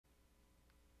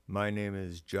My name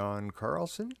is John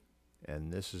Carlsen, and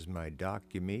this is my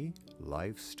DocuMe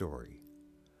life story.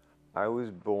 I was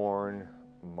born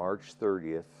March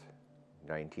 30th,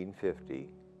 1950,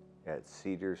 at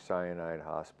Cedars-Sinai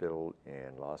Hospital in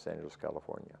Los Angeles,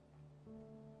 California.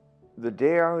 The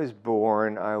day I was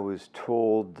born, I was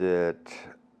told that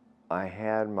I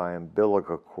had my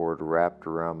umbilical cord wrapped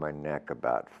around my neck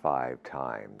about 5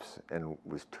 times and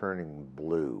was turning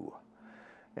blue.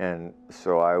 And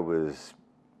so I was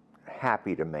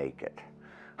happy to make it.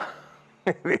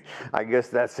 I guess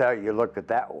that's how you look at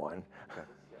that one.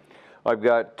 I've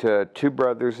got 2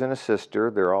 brothers and a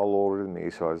sister. They're all older than me,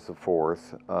 so I was the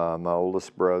 4th. My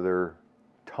oldest brother,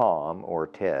 Tom, or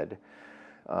Ted,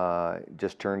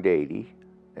 just turned 80.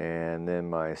 And then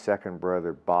my second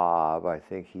brother, Bob, I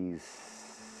think he's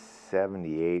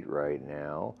 78 right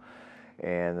now.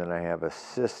 And then I have a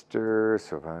sister,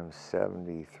 so if I'm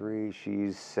 73,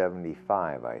 she's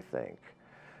 75, I think.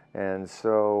 And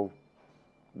so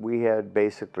we had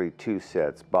basically 2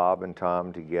 sets, Bob and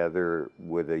Tom together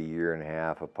with a 1.5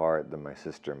 years apart, then my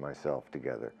sister and myself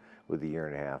together with a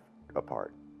 1.5 years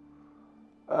apart.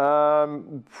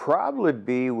 Probably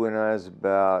be when I was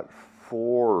about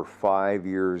 4 or 5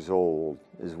 years old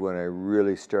is when I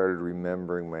really started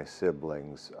remembering my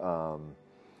siblings. I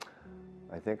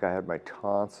think I had my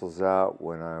tonsils out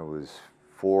when I was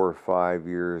 4 or 5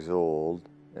 years old,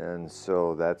 and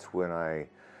so that's when I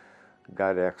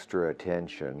got extra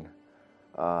attention.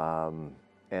 And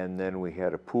then we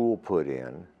had a pool put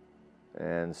in,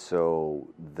 and so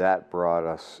that brought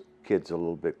us kids a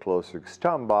little bit closer, because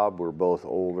Tom and Bob were both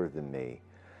older than me,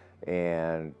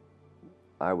 and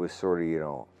I was sort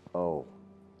of, the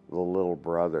little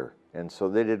brother, and so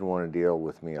they didn't want to deal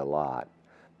with me a lot.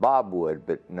 Bob would,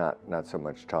 but not so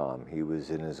much Tom. He was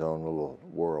in his own little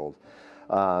world.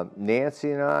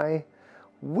 Nancy and I,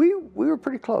 we were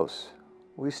pretty close.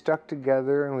 We stuck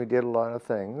together and we did a lot of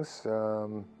things.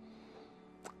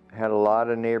 Had a lot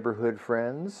of neighborhood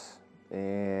friends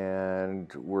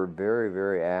and were very,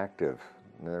 very active.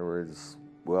 In other words,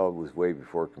 well, it was way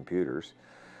before computers.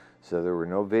 So there were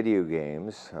no video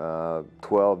games.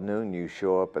 12 noon, you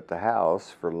show up at the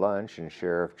house for lunch and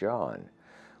Sheriff John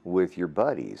with your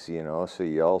buddies, so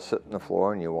you all sit on the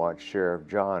floor and you watch Sheriff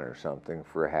John or something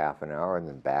for a half an hour and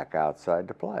then back outside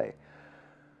to play.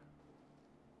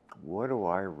 What do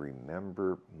I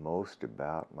remember most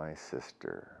about my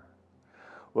sister?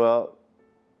 Well,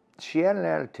 she had an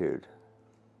attitude.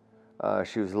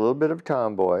 She was a little bit of a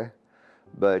tomboy,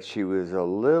 but she was a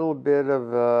little bit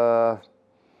of a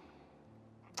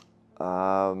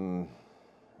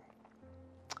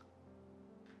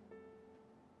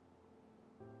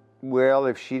well,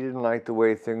 if she didn't like the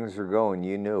way things were going,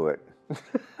 you knew it.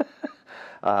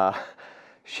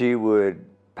 She would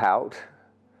pout,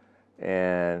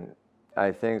 and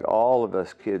I think all of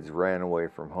us kids ran away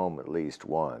from home at least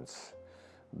once,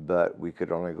 but we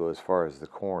could only go as far as the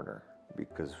corner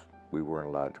because we weren't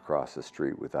allowed to cross the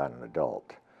street without an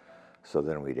adult. So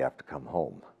then we'd have to come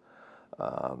home.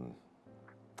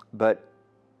 But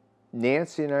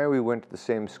Nancy and I, we went to the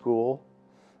same school.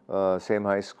 Same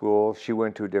high school. She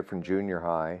went to a different junior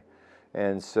high.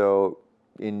 And so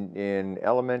in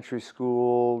elementary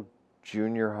school,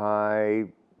 junior high,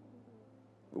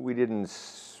 we didn't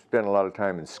spend a lot of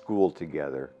time in school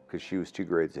together because she was 2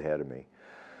 grades ahead of me.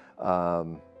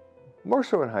 More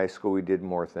so in high school, we did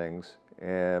more things.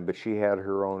 But she had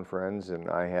her own friends and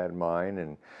I had mine.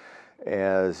 And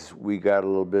as we got a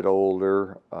little bit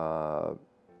older,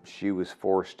 she was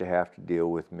forced to have to deal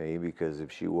with me because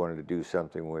if she wanted to do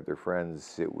something with her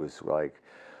friends, it was like,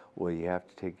 well, you have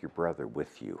to take your brother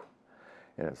with you.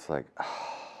 And it's like,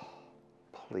 oh,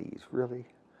 please, really?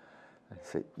 I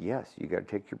said, yes, you got to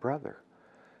take your brother.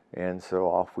 And so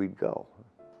off we'd go.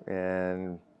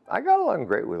 And I got along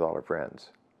great with all her friends.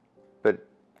 But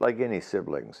like any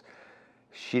siblings,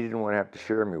 she didn't want to have to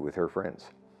share me with her friends.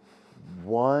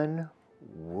 One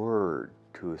word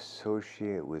to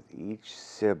associate with each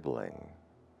sibling.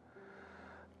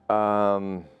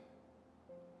 Wow,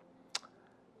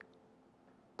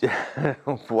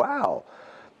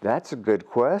 that's a good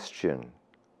question.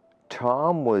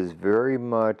 Tom was very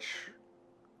much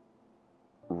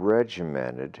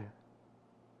regimented.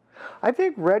 I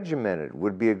think regimented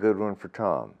would be a good one for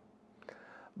Tom.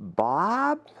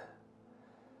 Bob,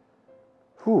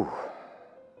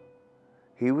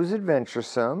 he was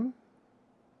adventuresome.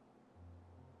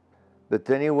 But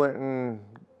then he went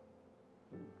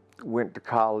to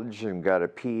college and got a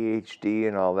PhD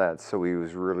and all that, so he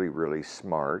was really, really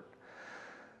smart.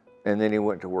 And then he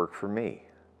went to work for me,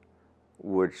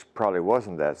 which probably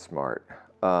wasn't that smart.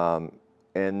 And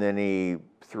then he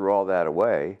threw all that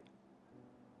away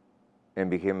and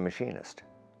became a machinist.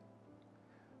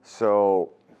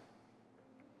 So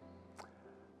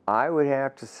I would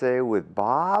have to say with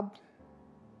Bob,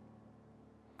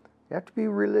 you have to be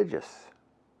religious.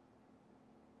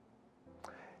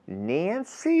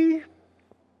 Nancy?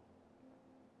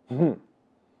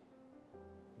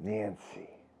 Nancy.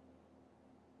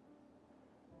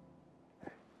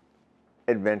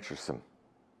 Adventuresome.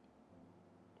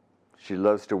 She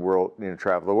loves to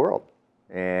travel the world.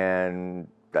 And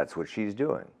that's what she's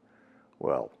doing.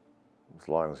 Well, as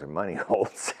long as her money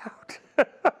holds out.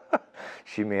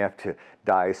 She may have to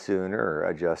die sooner or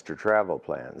adjust her travel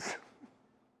plans.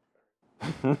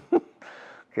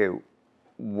 Okay,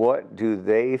 what do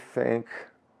they think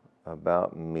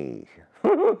about me?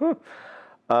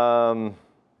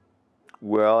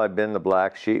 Well, I've been the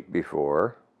black sheep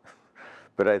before,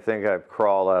 but I think I've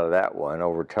crawled out of that one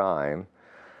over time.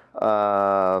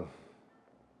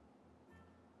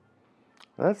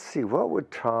 Let's see, what would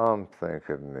Tom think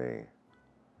of me?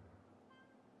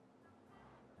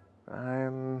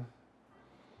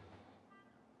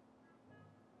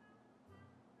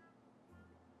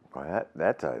 Well,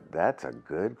 that's a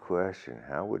good question.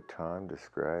 How would Tom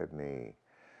describe me?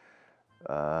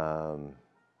 I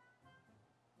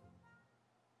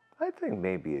think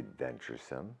maybe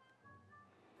adventuresome.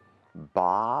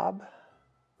 Bob?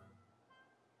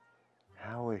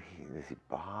 How would he? Is he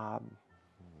Bob?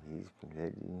 He's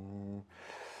been.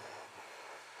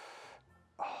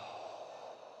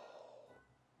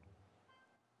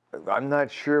 I'm not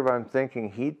sure if I'm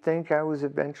thinking he'd think I was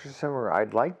adventuresome, or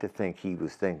I'd like to think he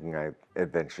was thinking I'm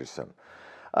adventuresome.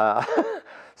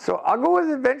 So I'll go with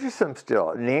adventuresome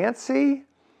still. Nancy?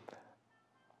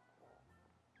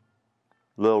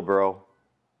 Little bro.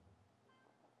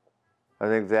 I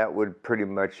think that would pretty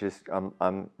much just,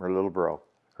 I'm her little bro,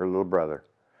 her little brother.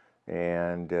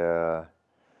 And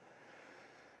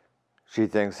she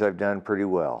thinks I've done pretty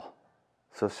well.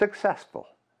 So successful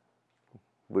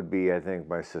would be, I think,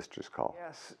 my sister's call.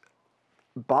 Yes,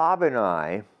 Bob and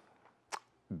I,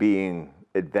 being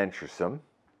adventuresome,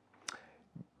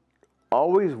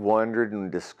 always wondered and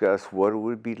discussed what it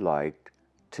would be like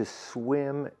to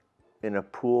swim in a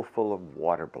pool full of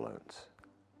water balloons.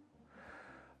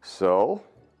 So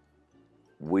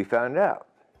we found out.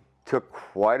 Took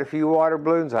quite a few water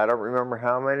balloons. I don't remember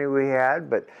how many we had,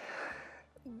 but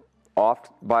off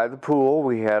by the pool,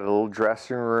 we had a little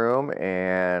dressing room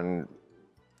and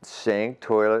sink,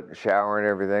 toilet, shower, and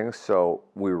everything. So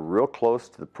we were real close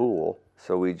to the pool.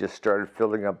 So we just started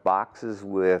filling up boxes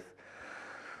with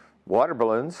water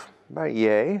balloons, about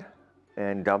yay,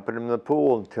 and dumping them in the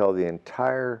pool until the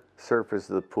entire surface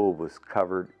of the pool was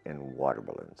covered in water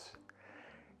balloons.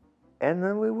 And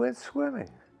then we went swimming.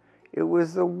 It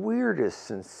was the weirdest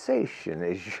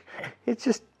sensation. It's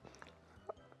just,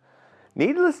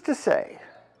 needless to say,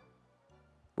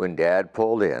 when Dad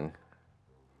pulled in,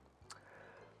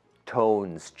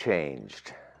 tones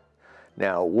changed.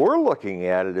 Now, we're looking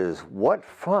at it as what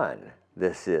fun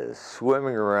this is,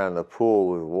 swimming around the pool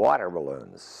with water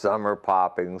balloons. Some are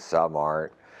popping, some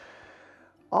aren't.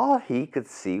 All he could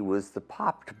see was the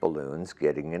popped balloons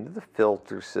getting into the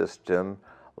filter system,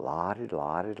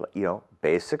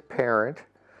 basic parent,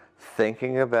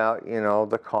 thinking about,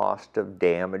 the cost of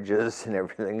damages and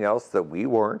everything else that we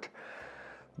weren't.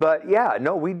 But yeah,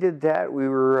 no, we did that. We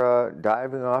were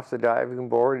diving off the diving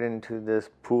board into this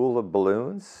pool of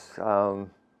balloons.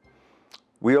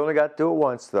 We only got to do it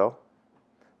once though,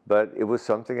 but it was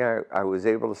something I was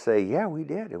able to say, yeah, we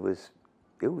did. It was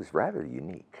rather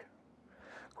unique.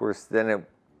 Of course, then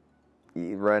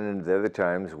you run into the other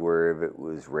times where if it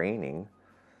was raining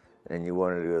and you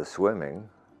wanted to go swimming,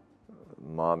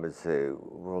 Mom would say,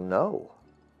 well, no.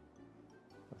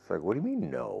 It's like, what do you mean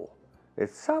no?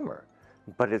 It's summer,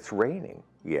 but it's raining.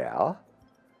 Yeah,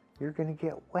 you're gonna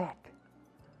get wet.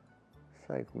 It's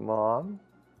like, Mom,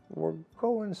 we're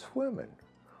going swimming.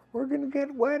 We're gonna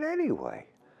get wet anyway.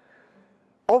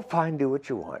 Oh, fine, do what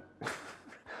you want.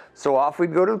 So off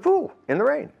we'd go to the pool in the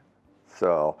rain.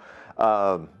 So,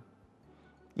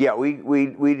 yeah,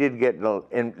 we did get,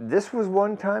 and this was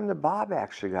one time that Bob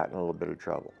actually got in a little bit of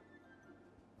trouble.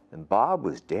 And Bob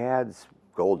was Dad's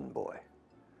golden boy.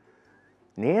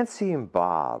 Nancy and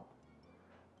Bob,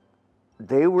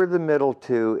 they were the middle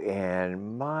two,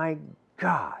 and my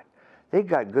God, they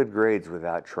got good grades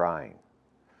without trying.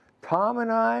 Tom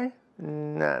and I,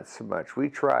 not so much. We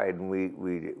tried, and we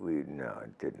no,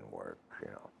 it didn't work,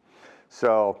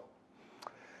 So,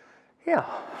 yeah.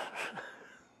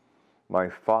 My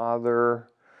father,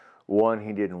 one,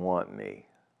 he didn't want me.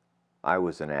 I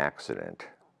was an accident.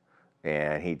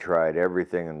 And he tried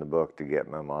everything in the book to get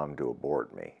my mom to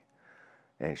abort me.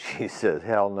 And she says,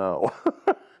 hell no.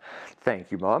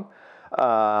 Thank you, Mom.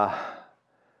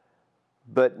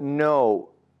 But no,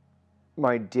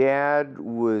 my dad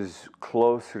was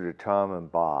closer to Tom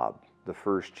and Bob, the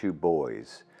first two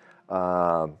boys.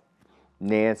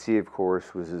 Nancy, of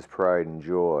course, was his pride and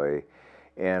joy,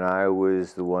 and I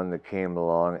was the one that came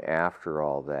along after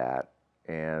all that.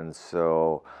 And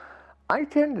so I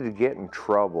tended to get in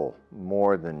trouble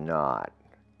more than not,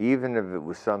 even if it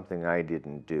was something I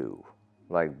didn't do.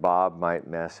 Like Bob might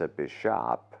mess up his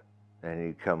shop, and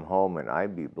he'd come home and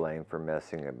I'd be blamed for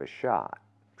messing up his shop.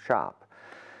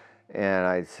 And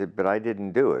I'd say, but I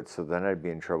didn't do it, so then I'd be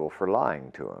in trouble for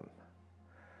lying to him.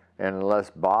 And unless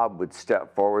Bob would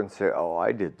step forward and say, oh,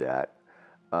 I did that,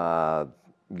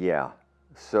 yeah.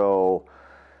 So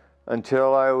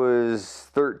until I was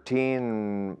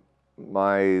 13,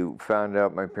 I found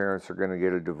out my parents were going to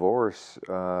get a divorce.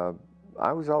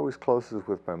 I was always closest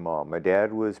with my mom. My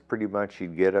dad was pretty much,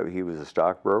 he'd get up, he was a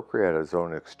stockbroker, he had his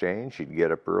own exchange. He'd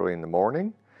get up early in the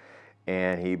morning,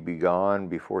 and he'd be gone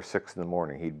before 6 in the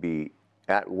morning. He'd be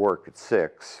at work at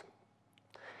 6.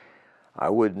 I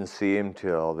wouldn't see him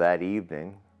till that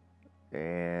evening,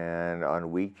 and on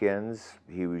weekends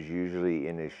he was usually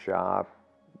in his shop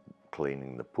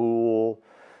cleaning the pool.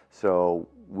 So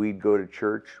we'd go to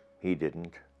church, he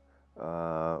didn't.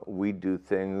 We'd do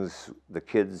things, the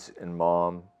kids and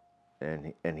Mom,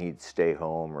 and he'd stay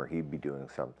home or he'd be doing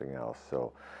something else.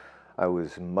 So I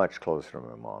was much closer to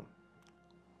my mom.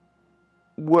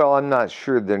 Well, I'm not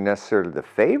sure they're necessarily the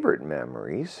favorite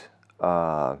memories.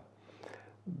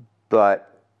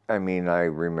 But, I mean, I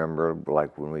remember,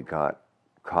 like, when we got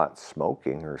caught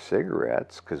smoking her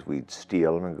cigarettes, because we'd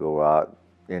steal them and go out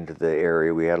into the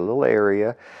area. We had a little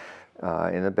area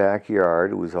in the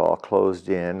backyard. It was all closed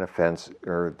in, a fence,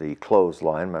 or the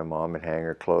clothesline. My mom would hang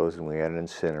her clothes, and we had an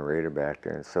incinerator back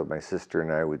there. And so my sister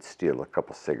and I would steal a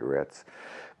couple cigarettes,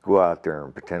 go out there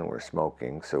and pretend we're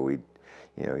smoking, so we'd,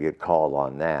 get called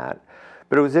on that.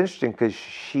 But it was interesting because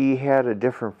she had a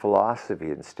different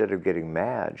philosophy. Instead of getting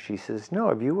mad, she says, no,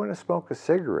 if you want to smoke a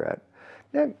cigarette,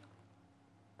 now,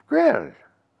 granted,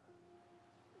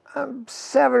 I'm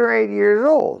 7 or 8 years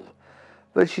old,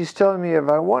 but she's telling me if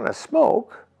I want to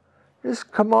smoke,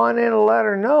 just come on in and let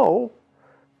her know,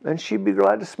 and she'd be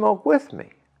glad to smoke with me.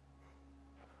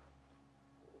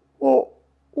 Well,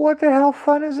 what the hell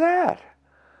fun is that?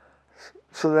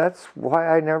 So that's why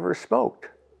I never smoked,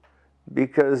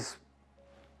 because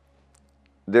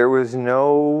there was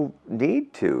no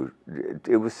need to.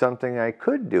 It was something I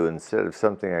could do instead of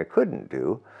something I couldn't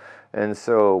do. And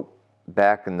so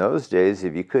back in those days,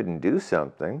 if you couldn't do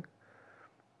something,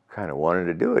 kind of wanted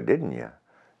to do it, didn't you?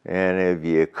 And if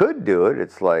you could do it,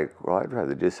 it's like, well, I'd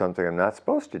rather do something I'm not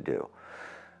supposed to do.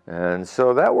 And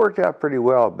so that worked out pretty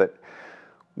well. But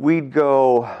we'd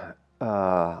go,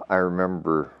 I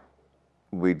remember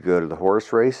we'd go to the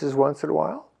horse races once in a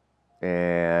while.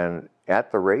 And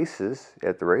at the races,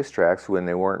 at the racetracks when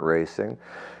they weren't racing,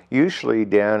 usually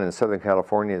down in Southern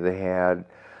California, they had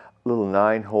little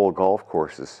 9-hole golf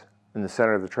courses in the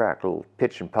center of the track, little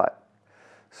pitch and putt.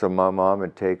 So my mom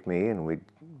would take me and we'd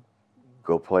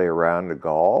go play around the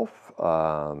golf,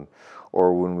 or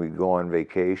when we'd go on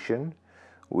vacation,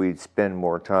 we'd spend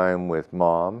more time with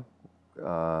Mom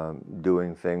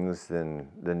doing things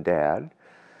than Dad.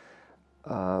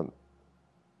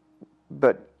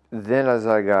 But then as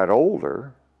I got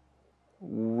older,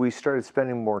 we started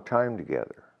spending more time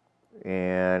together.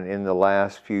 And in the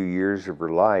last few years of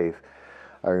her life,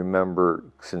 I remember,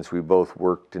 since we both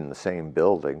worked in the same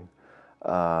building,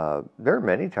 there were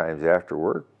many times after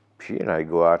work, she and I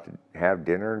go out to have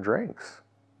dinner and drinks,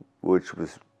 which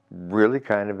was really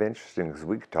kind of interesting because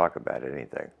we could talk about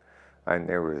anything. And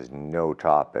there was no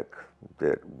topic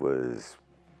that was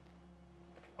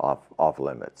off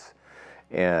limits.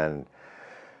 And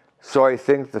so I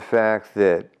think the fact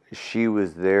that she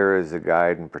was there as a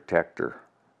guide and protector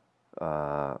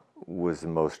was the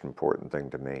most important thing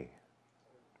to me.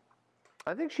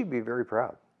 I think she'd be very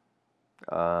proud.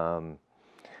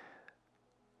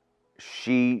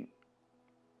 She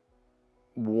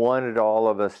wanted all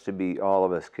of us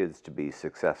kids to be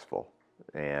successful.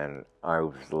 And I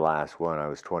was the last one. I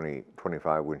was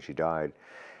 25 when she died.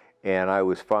 And I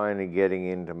was finally getting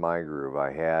into my groove.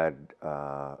 I had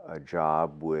a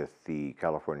job with the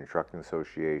California Trucking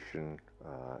Association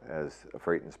as a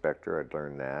freight inspector. I'd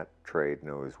learned that trade and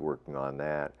I was working on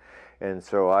that. And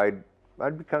so I'd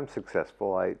become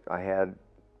successful. I had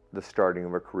the starting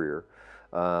of a career.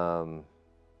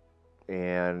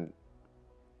 And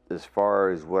as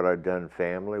far as what I've done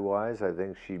family-wise, I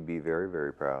think she'd be very,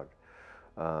 very proud.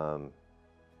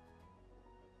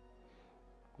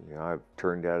 You know, I've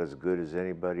turned out as good as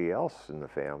anybody else in the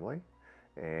family,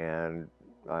 and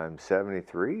I'm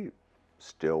 73,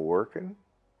 still working,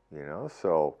 you know,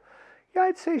 so yeah,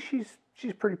 I'd say she's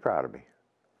pretty proud of me.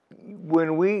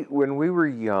 When we were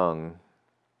young,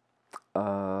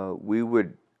 we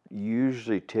would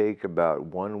usually take about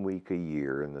 1 week a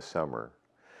year in the summer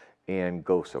and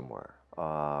go somewhere.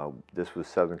 This was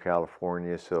Southern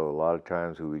California, so a lot of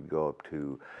times we would go up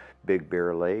to Big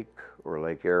Bear Lake or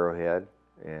Lake Arrowhead,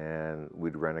 and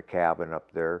we'd rent a cabin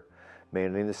up there,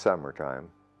 mainly in the summertime,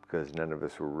 because none of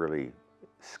us were really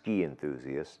ski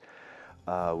enthusiasts.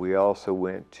 We also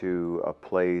went to a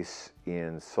place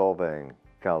in Solvang,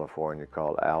 California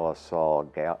called Alisal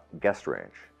Guest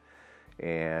Ranch,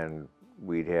 and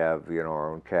we'd have, you know,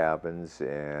 our own cabins,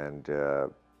 and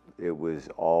it was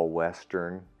all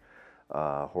Western,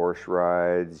 horse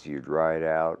rides. You'd ride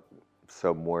out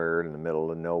somewhere in the middle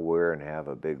of nowhere and have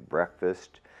a big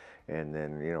breakfast, and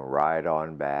then, you know, ride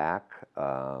on back.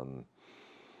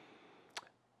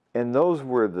 And those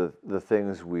were the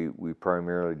things we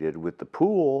primarily did. With the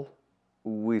pool,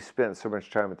 we spent so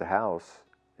much time at the house,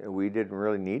 and we didn't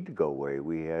really need to go away.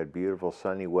 We had beautiful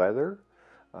sunny weather.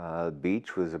 The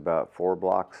beach was about 4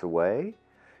 blocks away,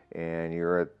 and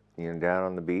you're down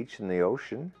on the beach in the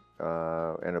ocean,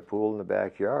 and a pool in the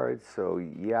backyard. So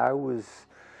yeah, I was,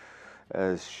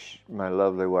 as my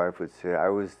lovely wife would say, I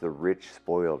was the rich,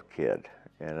 spoiled kid.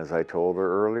 And as I told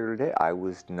her earlier today, I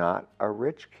was not a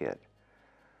rich kid.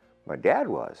 My dad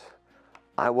was.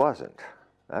 I wasn't.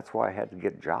 That's why I had to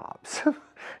get jobs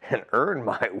and earn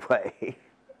my way.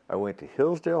 I went to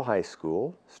Hillsdale High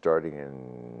School starting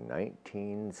in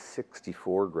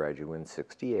 1964, graduated in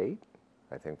 68.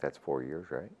 I think that's 4 years,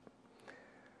 right?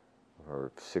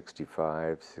 Or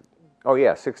 65. Oh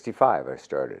yeah, 65 I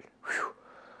started.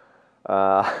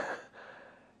 And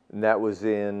that was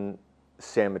in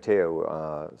San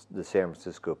Mateo, the San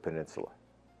Francisco Peninsula.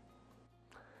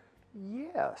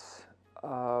 Yes.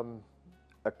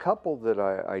 A couple that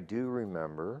I do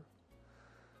remember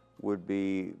would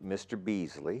be Mr.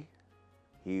 Beasley.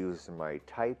 He was my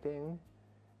typing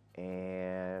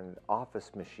and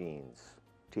office machines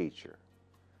teacher.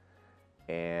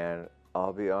 And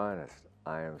I'll be honest,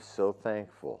 I am so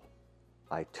thankful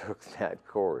I took that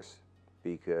course,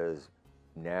 because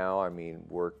now, I mean,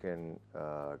 working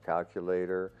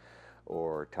calculator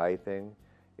or typing,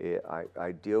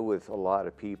 I deal with a lot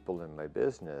of people in my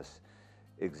business,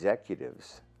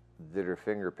 executives that are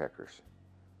finger pickers.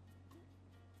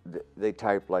 They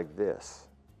type like this,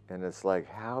 and it's like,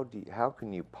 how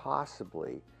can you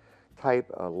possibly type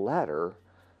a letter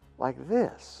like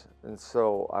this? And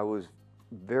so I was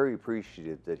very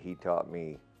appreciative that he taught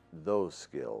me those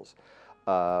skills.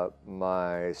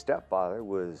 My stepfather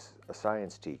was a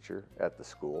science teacher at the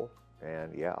school,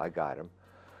 and yeah, I got him.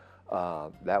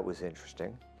 That was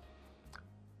interesting.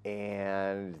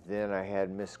 And then I had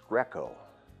Miss Greco.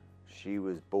 She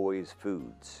was boys'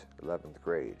 foods, 11th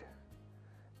grade.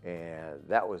 And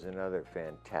that was another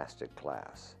fantastic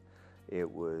class. It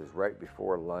was right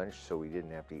before lunch, so we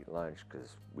didn't have to eat lunch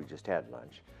because we just had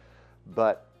lunch.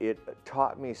 But it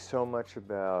taught me so much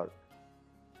about,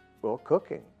 well,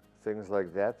 cooking, things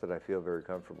like that I feel very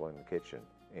comfortable in the kitchen.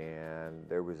 And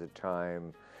there was a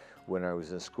time when I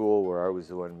was in school where I was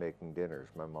the one making dinners.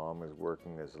 My mom was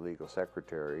working as a legal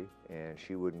secretary, and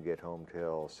she wouldn't get home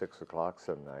till 6 o'clock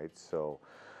some nights. So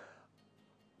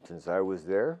since I was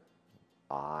there,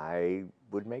 I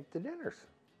would make the dinners.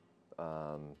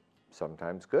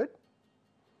 Sometimes good,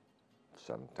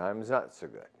 sometimes not so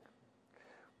good.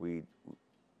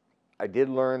 I did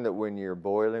learn that when you're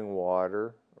boiling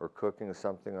water or cooking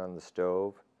something on the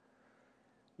stove,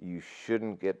 you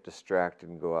shouldn't get distracted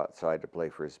and go outside to play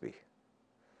Frisbee.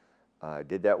 I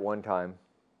did that one time,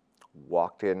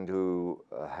 walked into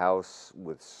a house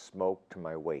with smoke to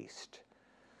my waist.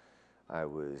 I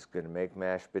was going to make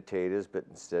mashed potatoes, but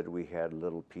instead we had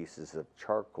little pieces of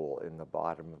charcoal in the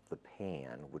bottom of the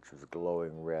pan, which was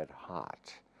glowing red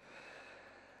hot.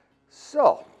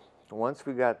 So, once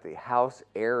we got the house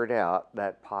aired out,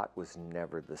 that pot was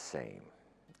never the same.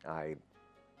 I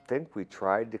think we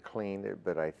tried to clean it,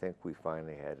 but I think we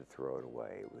finally had to throw it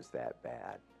away. It was that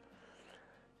bad.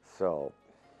 So,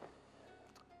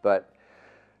 but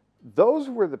those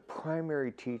were the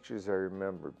primary teachers I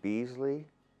remember. Beasley,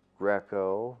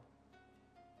 Greco.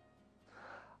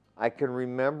 I can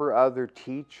remember other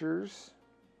teachers,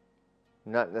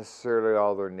 not necessarily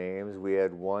all their names. We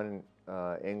had one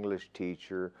English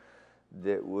teacher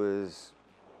that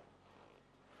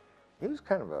he was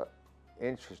kind of an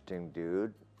interesting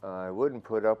dude. I wouldn't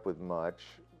put up with much,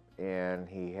 and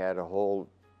he had a whole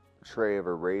tray of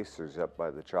erasers up by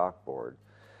the chalkboard.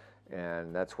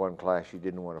 And that's one class you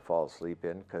didn't want to fall asleep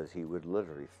in, because he would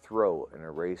literally throw an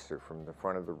eraser from the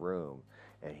front of the room,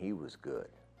 and he was good.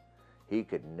 He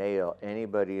could nail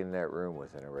anybody in that room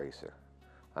with an eraser.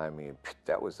 I mean,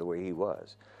 that was the way he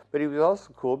was. But he was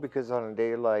also cool because on a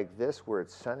day like this where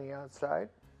it's sunny outside,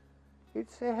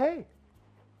 he'd say, hey,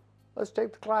 let's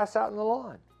take the class out in the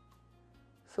lawn.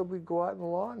 So we'd go out in the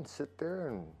lawn and sit there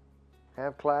and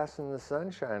have class in the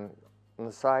sunshine in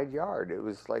the side yard. It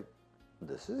was like,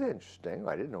 this is interesting.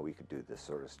 I didn't know we could do this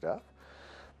sort of stuff.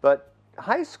 But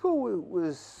high school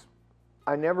was,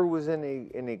 I never was in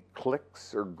any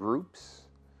cliques or groups.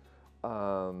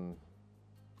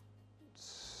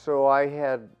 So I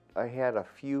had a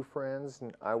few friends,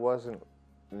 and I wasn't,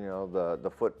 you know,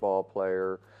 the football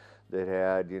player that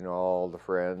had, you know, all the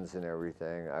friends and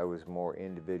everything. I was more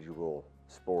individual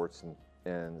sports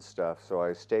and stuff. So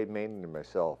I stayed mainly to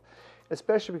myself,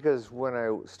 especially because when I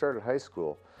started high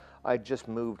school, I just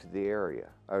moved to the area.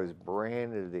 I was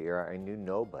brand new to the area. I knew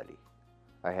nobody.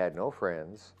 I had no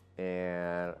friends,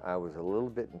 and I was a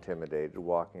little bit intimidated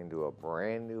walking into a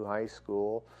brand new high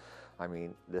school. I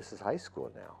mean, this is high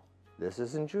school now. This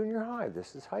isn't junior high.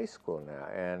 This is high school now.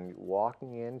 And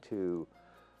walking into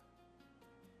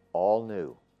all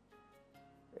new.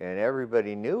 And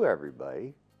everybody knew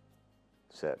everybody,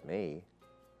 except me.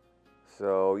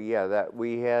 So yeah, that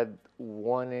we had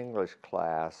one English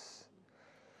class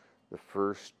the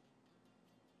first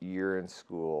year in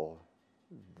school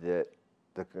that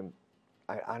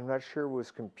I'm not sure it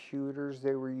was computers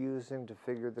they were using to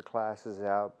figure the classes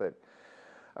out, but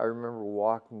I remember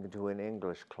walking into an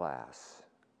English class,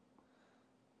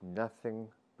 nothing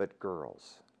but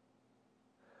girls.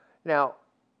 Now,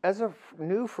 as a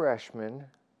new freshman,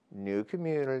 new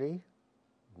community,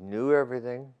 new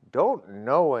everything, don't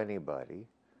know anybody,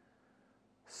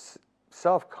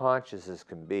 self-conscious as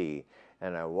can be,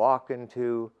 and I walk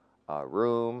into a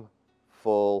room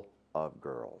full of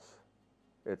girls.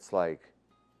 It's like,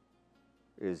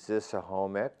 is this a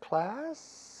home ec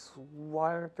class?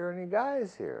 Why aren't there any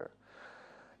guys here?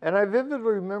 And I vividly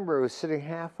remember I was sitting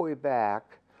halfway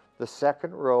back, the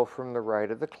second row from the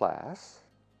right of the class,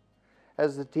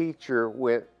 as the teacher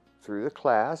went through the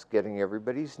class, getting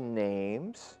everybody's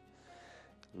names,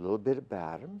 a little bit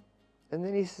about them, and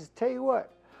then he says, tell you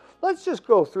what, let's just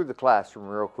go through the classroom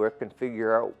real quick and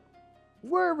figure out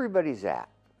where everybody's at.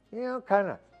 You know, kind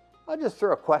of, I'll just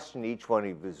throw a question to each one of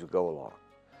you as we go along.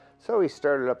 So he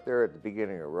started up there at the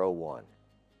beginning of row 1.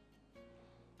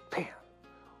 Bam!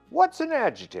 What's an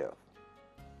adjective?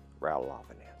 Rattle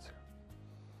off an answer.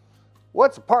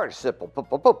 What's a participle? Boop,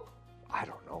 boop, boop. I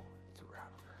don't know.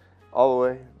 All the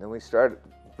way. Then we start at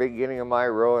the beginning of my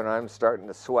row, and I'm starting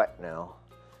to sweat now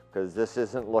because this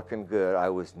isn't looking good. I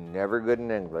was never good in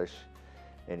English.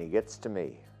 And he gets to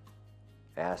me,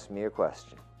 asks me a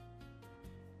question.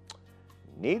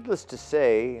 Needless to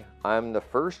say, I'm the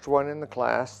first one in the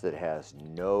class that has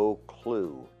no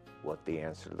clue what the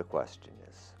answer to the question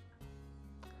is.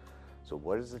 So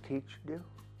what does the teacher do?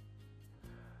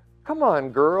 Come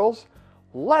on, girls,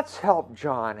 let's help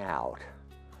John out.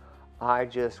 I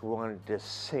just wanted to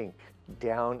sink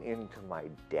down into my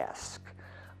desk.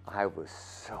 I was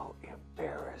so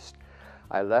embarrassed.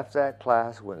 I left that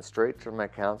class, went straight to my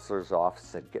counselor's office,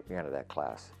 said, get me out of that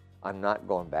class. I'm not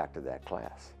going back to that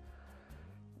class.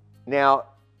 Now,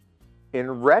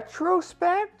 in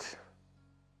retrospect,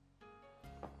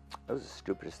 that was the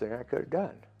stupidest thing I could have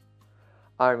done.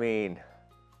 I mean,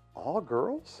 all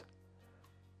girls?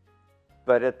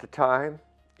 But at the time,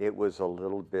 it was a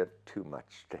little bit too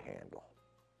much to handle.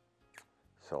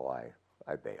 So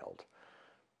I bailed.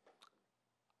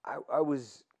 I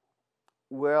was,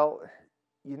 well,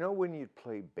 you know when you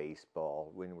play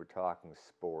baseball, when we're talking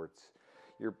sports,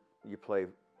 you play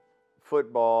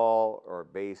football or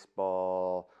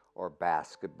baseball or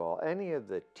basketball, any of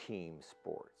the team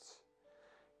sports.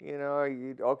 You know,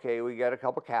 okay, we got a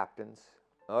couple captains.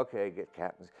 Okay, get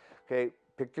captains. Okay,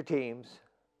 pick your teams.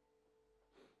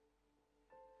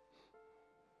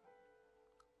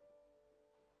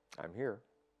 I'm here.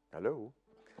 Hello.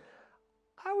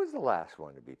 I was the last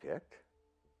one to be picked.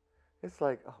 It's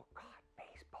like, oh God,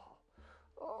 baseball.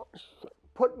 Oh,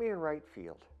 put me in right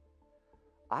field.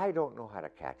 I don't know how to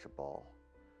catch a ball.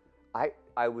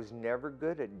 I was never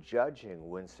good at judging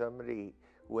when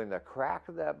the crack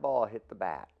of that ball hit the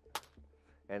bat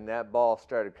and that ball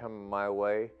started coming my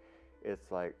way.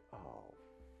 It's like, oh,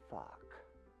 fuck.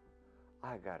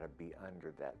 I gotta be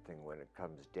under that thing when it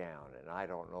comes down, and I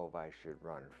don't know if I should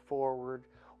run forward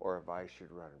or if I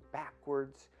should run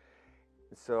backwards.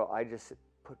 So I just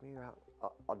put me out.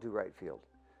 I'll do right field,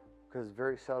 because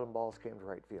very seldom balls came to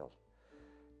right field.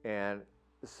 And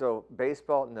So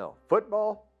baseball, no.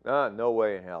 Football, no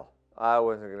way in hell. I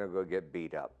wasn't going to go get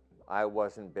beat up. I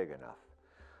wasn't big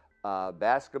enough.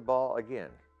 Basketball, again,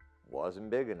 wasn't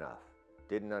big enough.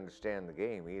 Didn't understand the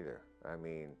game either. I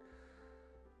mean,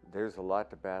 there's a lot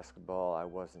to basketball I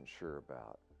wasn't sure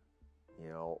about. You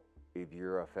know, if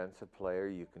you're an offensive player,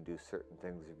 you can do certain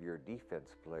things. If you're a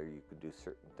defensive player, you can do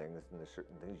certain things, and there's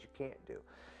certain things you can't do.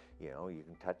 You know, you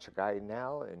can touch a guy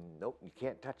now, and nope, you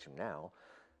can't touch him now.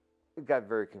 It got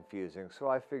very confusing, so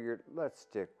I figured let's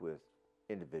stick with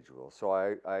individuals. So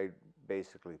I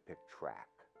basically picked track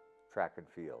and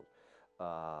field.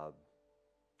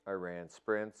 I ran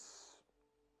sprints,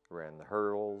 ran the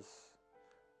hurdles,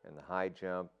 and the high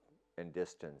jump, and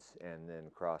distance, and then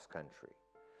cross country.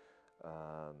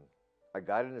 I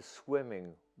got into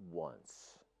swimming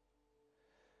once,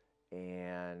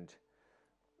 and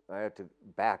I have to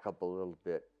back up a little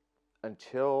bit.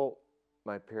 Until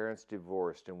my parents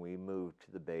divorced and we moved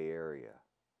to the Bay Area,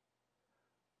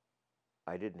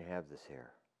 I didn't have this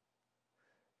hair.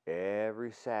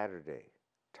 Every Saturday,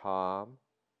 Tom,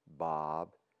 Bob,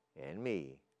 and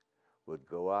me would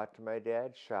go out to my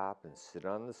dad's shop and sit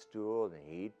on the stool, and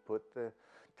he'd put the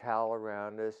towel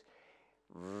around us.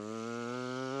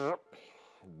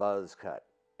 Buzz cut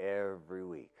every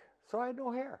week. So I had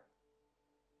no hair.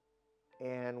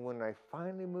 And when I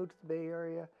finally moved to the Bay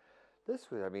Area,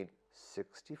 this was,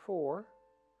 64.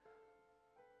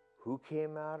 Who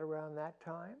came out around that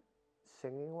time,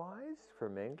 singing-wise,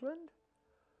 from England?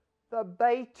 The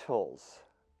Beatles.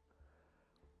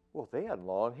 Well, they had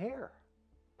long hair.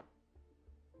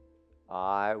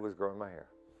 I was growing my hair.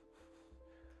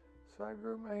 So I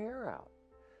grew my hair out.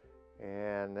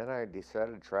 And then I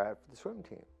decided to try it for the swim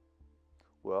team.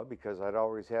 Well, because I'd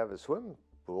always have a swimming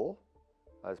pool,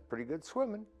 I was pretty good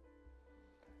swimming.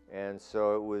 And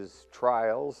so it was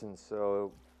trials, and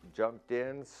so jumped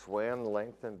in, swam the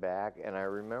length and back, and I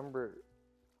remember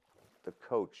the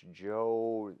coach,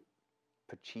 Joe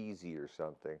Pachisi or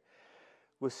something,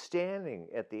 was standing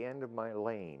at the end of my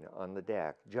lane on the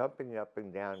deck, jumping up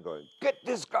and down, going, "Get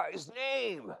this guy's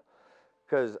name!"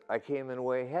 Because I came in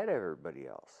way ahead of everybody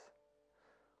else.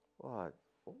 Well,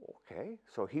 okay.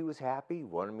 So he was happy,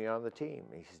 wanted me on the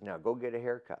team. He says, "Now go get a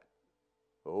haircut."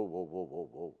 Oh,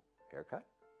 whoa. Haircut?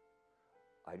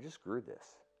 I just grew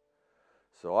this.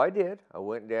 So I did. I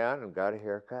went down and got a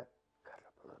haircut, cut it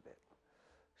up a little bit.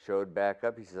 Showed back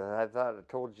up. He said, "I thought I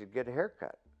told you to get a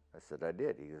haircut." I said, "I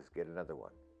did." He goes, "Get another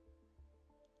one."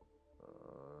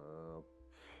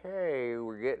 Okay,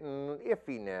 we're getting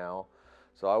iffy now.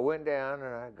 So I went down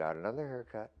and I got another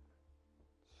haircut.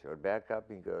 Showed back up.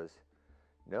 He goes,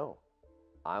 "No,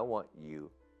 I want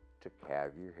you to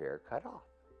have your hair cut off."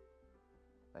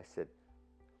 I said,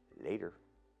 "Later.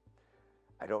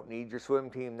 I don't need your swim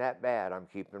team that bad. I'm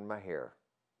keeping my hair."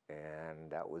 And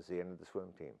that was the end of the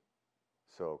swim team.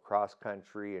 So cross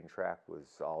country and track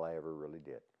was all I ever really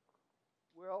did.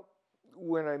 Well,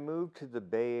 when I moved to the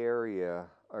Bay Area,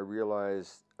 I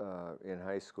realized in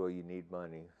high school you need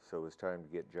money, so it was time to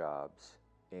get jobs.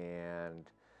 And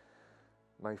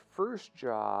my first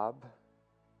job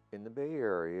in the Bay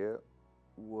Area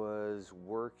was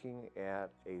working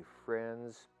at a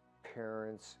friend's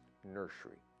parents'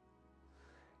 nursery.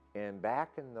 And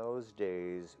back in those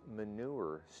days,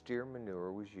 manure, steer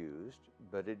manure was used,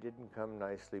 but it didn't come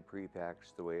nicely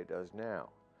prepackaged the way it does now.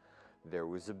 There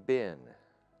was a bin,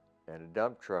 and a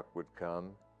dump truck would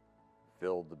come,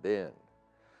 fill the bin.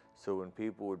 So when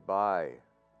people would buy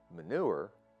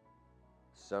manure,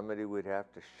 somebody would have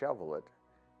to shovel it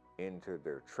into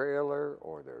their trailer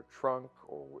or their trunk.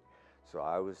 So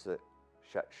I was the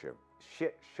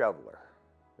shit shoveler.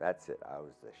 That's it. I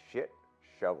was the shit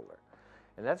shoveler.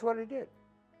 And that's what I did.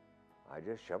 I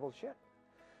just shoveled shit.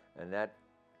 And that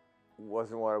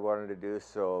wasn't what I wanted to do,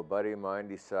 so a buddy of mine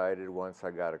decided once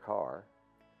I got a car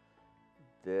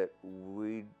that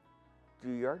we'd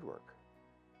do yard work.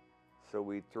 So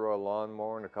we'd throw a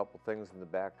lawnmower and a couple things in the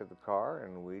back of the car,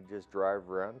 and we'd just drive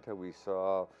around until we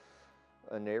saw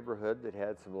a neighborhood that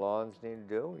had some lawns needed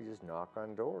to do. We just knock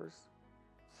on doors,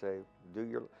 say,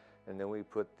 and then we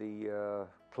put the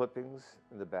clippings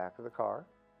in the back of the car,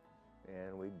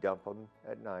 and we'd dump them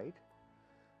at night.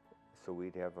 So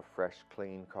we'd have a fresh,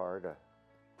 clean car to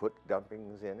put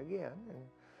dumpings in again.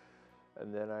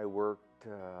 And then I worked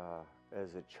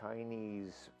as a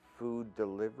Chinese food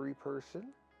delivery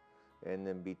person. And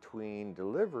then between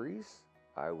deliveries,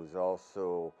 I was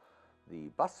also the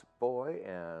bus boy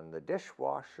and the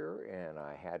dishwasher, and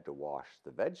I had to wash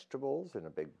the vegetables in a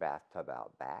big bathtub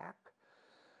out back.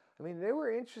 I mean, they were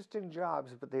interesting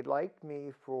jobs, but they liked me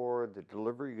for the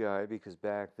delivery guy because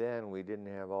back then we didn't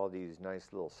have all these nice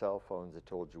little cell phones that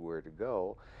told you where to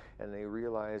go, and they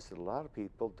realized that a lot of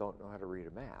people don't know how to read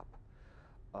a map.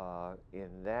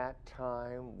 In that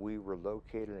time, we were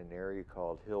located in an area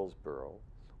called Hillsboro,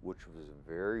 which was a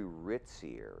very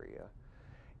ritzy area,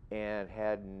 and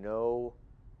had no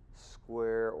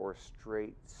square or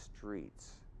straight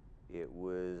streets. It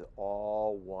was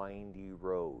all windy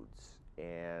roads,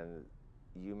 and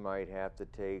you might have to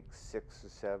take 6 or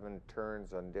 7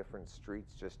 turns on different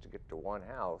streets just to get to one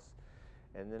house,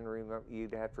 and then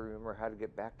you'd have to remember how to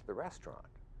get back to the restaurant.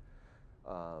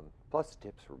 Plus the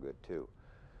tips were good too.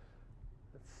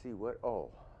 Let's see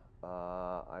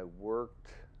I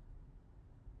worked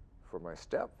for my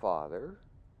stepfather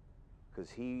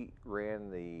because he ran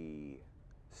the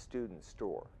student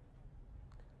store.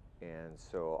 And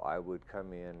so I would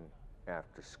come in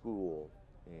after school,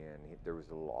 and there was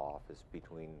a little office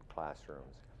between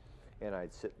classrooms. And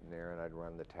I'd sit in there and I'd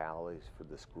run the tallies for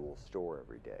the school store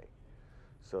every day.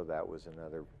 So that was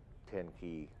another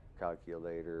 10-key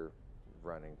calculator,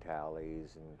 running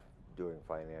tallies and doing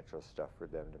financial stuff for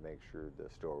them to make sure the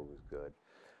store was good.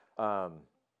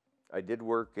 I did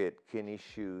work at Kinney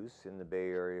Shoes in the Bay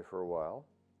Area for a while.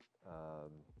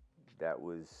 That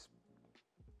was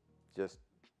just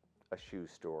a shoe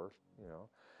store, you know,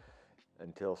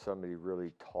 until somebody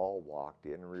really tall walked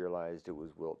in and realized it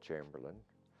was Wilt Chamberlain.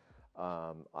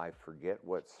 I forget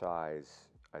what size.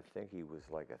 I think he was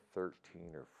like a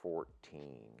 13 or 14,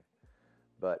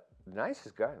 but the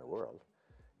nicest guy in the world,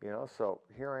 you know. So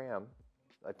here I am,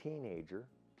 a teenager,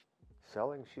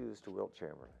 selling shoes to Wilt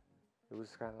Chamberlain. It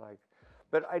was kind of like,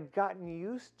 but I'd gotten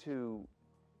used to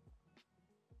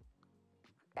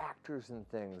actors and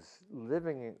things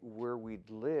living where we'd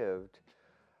lived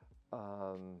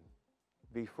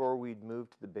before we'd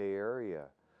moved to the Bay Area.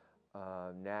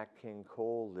 Nat King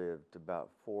Cole lived about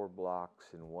 4 blocks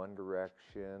in one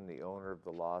direction. The owner of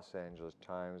the Los Angeles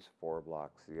Times, 4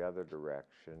 blocks the other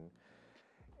direction.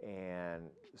 And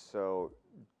so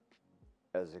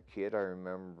as a kid, I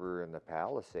remember in the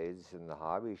Palisades in the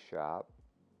hobby shop,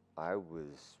 I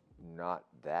was not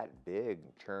that big,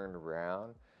 turned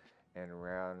around and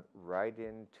ran right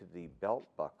into the belt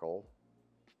buckle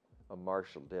of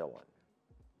Marshall Dillon.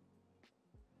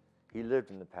 He lived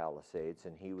in the Palisades,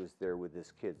 and he was there with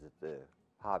his kids at the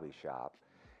hobby shop.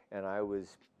 And I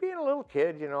was being a little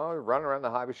kid, you know, running around the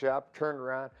hobby shop, turned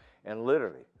around, and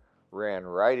literally ran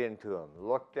right into him,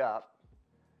 looked up,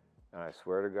 and I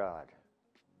swear to God,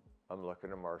 I'm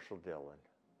looking at Marshall Dillon.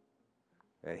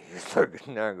 And he's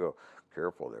looking there and go,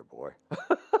 careful there, boy.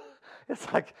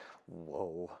 It's like,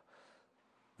 whoa.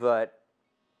 But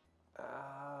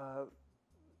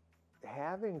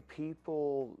having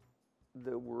people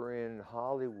that were in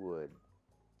Hollywood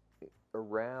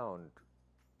around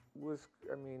was,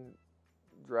 I mean,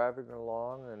 driving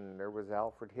along, and there was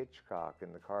Alfred Hitchcock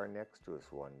in the car next to us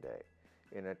one day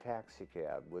in a taxi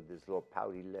cab with his little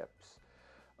pouty lips.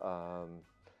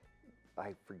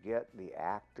 I forget the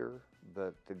actor,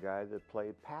 but the guy that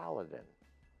played Paladin,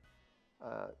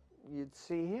 you'd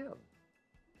see him.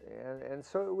 And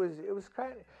so it was it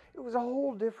was a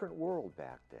whole different world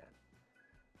back then.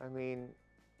 I mean,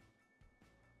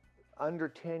 under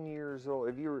 10 years old,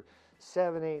 if you were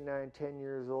 7, 8, 9, 10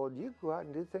 years old, you could go out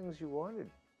and do things you wanted,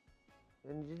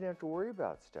 and you didn't have to worry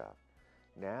about stuff.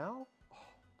 Now,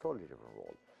 totally different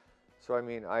world. So I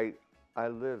mean, I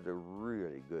lived a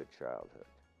really good childhood,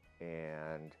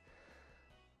 and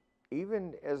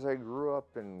even as I grew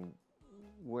up and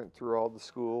went through all the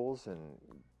schools and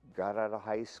got out of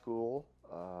high school,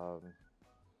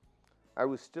 I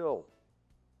was still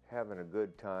having a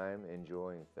good time,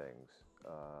 enjoying things.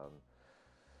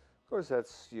 Of course,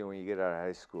 that's, you know, when you get out of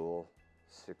high school,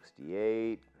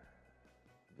 68,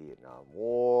 Vietnam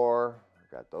War,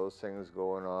 got those things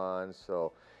going on.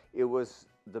 So it was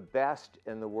the best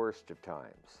and the worst of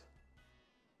times.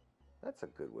 That's a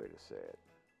good way to say it.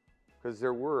 Because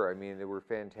there were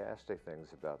fantastic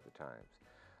things about the times.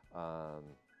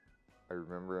 I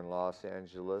remember in Los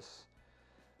Angeles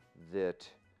that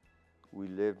we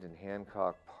lived in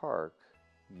Hancock Park,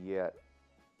 yet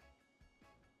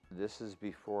this is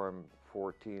before I'm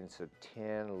 14, so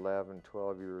 10, 11,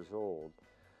 12 years old.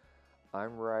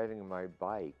 I'm riding my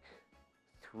bike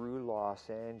through Los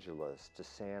Angeles to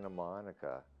Santa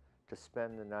Monica to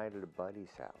spend the night at a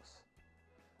buddy's house.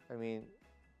 I mean,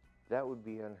 that would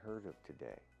be unheard of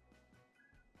today.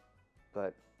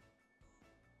 But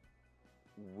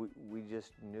we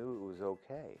just knew it was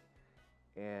okay.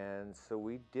 And so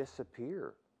we'd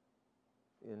disappear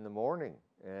in the morning.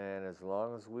 And as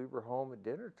long as we were home at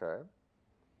dinner time,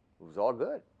 it was all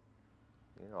good.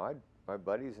 You know, my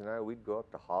buddies and I, we'd go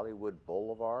up to Hollywood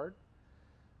Boulevard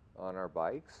on our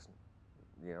bikes,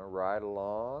 you know, ride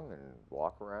along and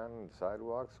walk around on the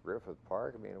sidewalks, Griffith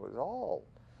Park. I mean, it was all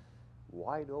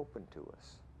wide open to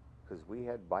us because we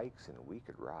had bikes and we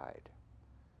could ride,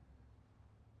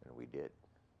 and we did.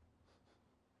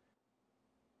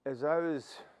 As I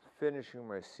was finishing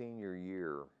my senior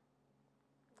year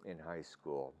in high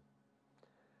school,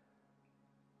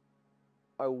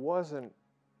 I wasn't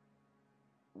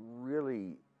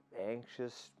really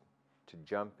anxious to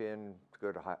jump in to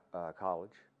go to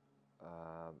college.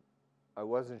 I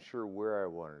wasn't sure where I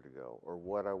wanted to go or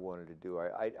what I wanted to do.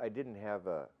 I didn't have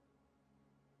a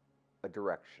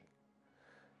direction.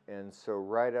 And so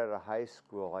right out of high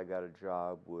school, I got a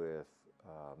job with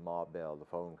Ma Bell, the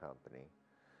phone company,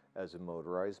 as a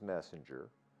motorized messenger,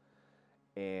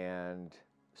 and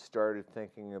started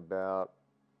thinking about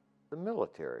the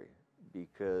military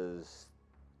because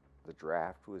the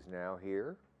draft was now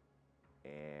here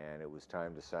and it was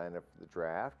time to sign up for the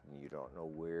draft, and you don't know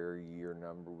where your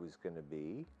number was going to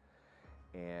be.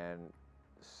 And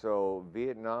so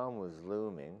Vietnam was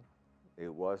looming.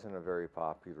 It wasn't a very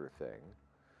popular thing.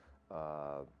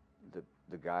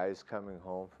 The guys coming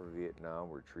home from Vietnam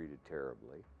were treated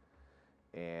terribly,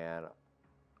 and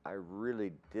I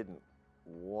really didn't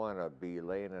want to be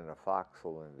laying in a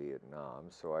foxhole in Vietnam,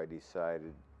 so I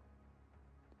decided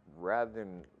rather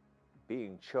than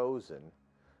being chosen,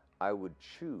 I would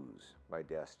choose my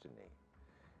destiny.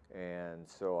 And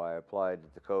so I applied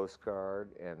to the Coast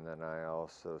Guard, and then I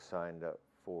also signed up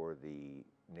for the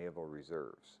Naval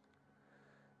Reserves.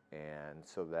 And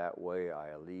so that way I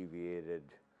alleviated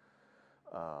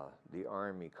the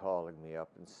Army calling me up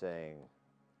and saying,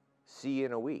 "See you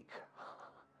in a week."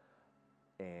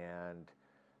 And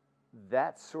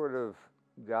that sort of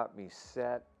got me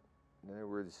set. In other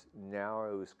words, now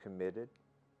I was committed.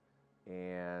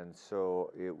 And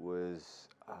so it was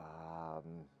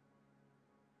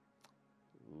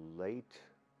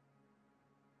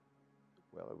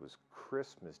it was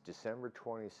Christmas, December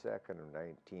 22nd of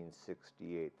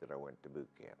 1968 that I went to boot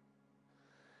camp.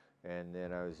 And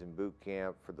then I was in boot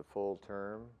camp for the full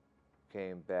term,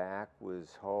 came back,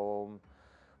 was home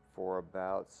for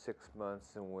about 6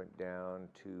 months, and went down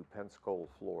to Pensacola,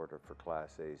 Florida for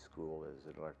Class A school as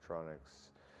an electronics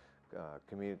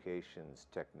communications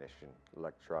technician,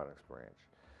 electronics branch.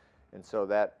 And so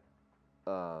that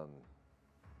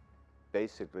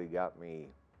basically got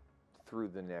me through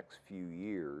the next few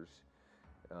years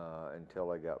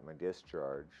until I got my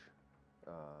discharge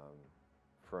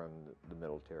from the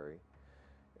military.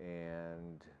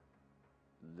 And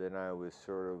then I was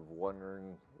sort of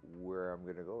wondering where I'm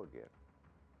going to go again.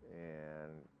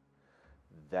 And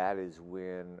that is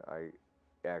when I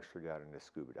actually got into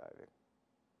scuba diving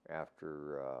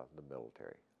after the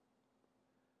military.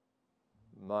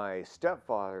 My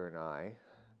stepfather and I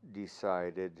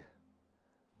decided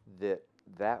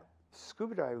that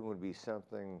scuba diving would be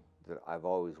something that I've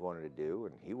always wanted to do,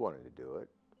 and he wanted to do it.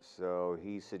 So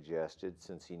he suggested,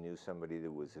 since he knew somebody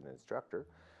that was an instructor,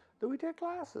 that we take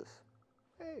classes.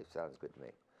 Hey, sounds good to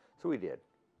me. So we did.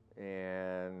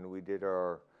 And we did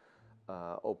our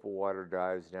open water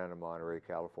dives down in Monterey,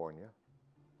 California.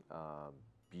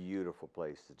 Beautiful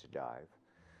places to dive.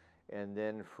 And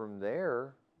then from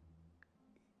there,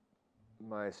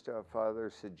 my stepfather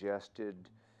suggested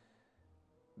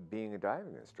being a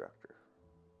diving instructor.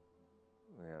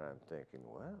 And I'm thinking,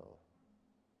 well,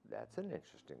 that's an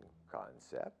interesting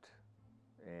concept.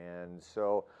 And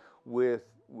so with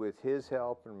his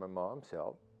help and my mom's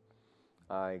help,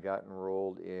 I got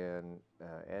enrolled in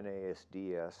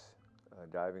NASDS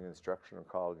Diving Instructional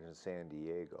College in San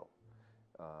Diego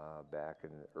back in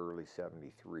early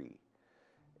 '73,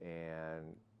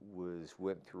 and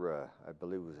went through I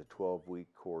believe it was a 12-week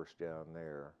course down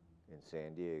there in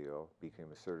San Diego,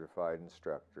 became a certified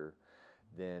instructor,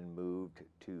 then moved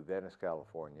to Venice,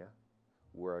 California,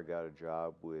 where I got a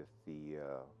job with the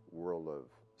World of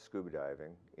Scuba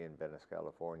Diving in Venice,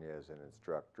 California as an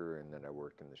instructor, and then I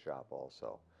worked in the shop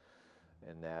also.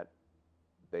 And that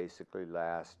basically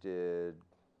lasted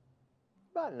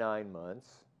about 9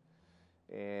 months.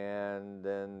 And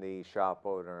then the shop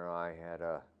owner and I had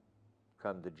a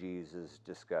come to Jesus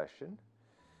discussion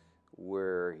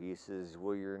where he says,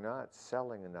 "Well, you're not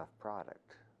selling enough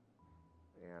product."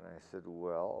 And I said,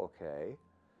 "Well, okay.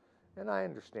 And I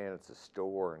understand it's a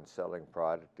store and selling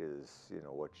product is, you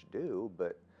know, what you do,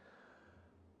 but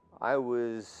I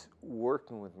was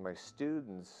working with my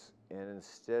students, and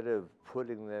instead of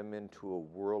putting them into a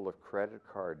world of credit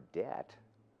card debt,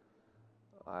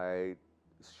 I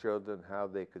showed them how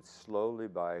they could slowly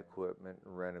buy equipment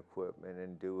and rent equipment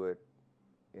and do it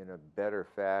in a better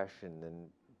fashion than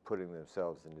putting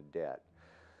themselves into debt.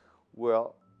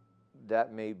 Well,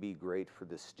 that may be great for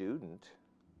the student,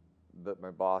 but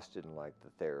my boss didn't like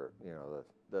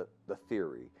the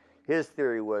theory. His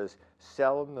theory was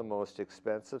sell them the most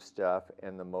expensive stuff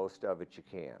and the most of it you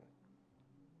can.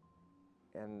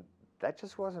 And that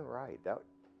just wasn't right.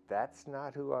 That's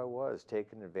not who I was,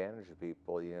 taking advantage of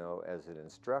people. As an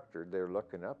instructor, they're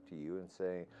looking up to you and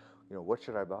saying, what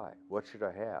should I buy? What should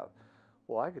I have?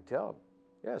 Well, I could tell them,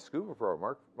 yeah, S.C.U.B.A Pro,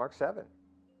 Mark 7.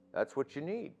 That's what you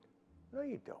need. No,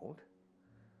 you don't.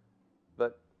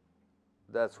 But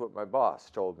that's what my boss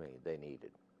told me they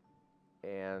needed.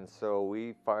 And so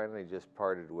we finally just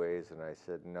parted ways, and I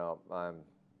said, no, I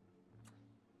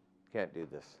can't do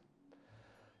this.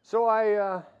 So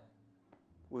I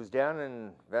was down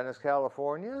in Venice,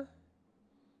 California,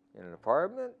 in an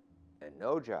apartment and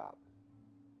no job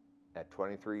at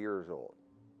 23 years old.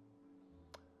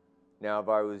 Now, if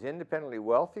I was independently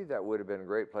wealthy, that would have been a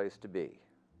great place to be.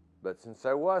 But since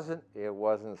I wasn't, it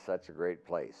wasn't such a great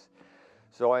place.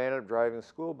 So I ended up driving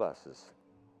school buses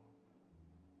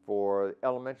for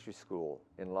elementary school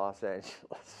in Los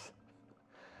Angeles.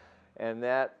 And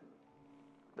that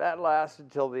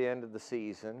lasted till the end of the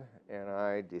season, and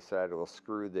I decided, well,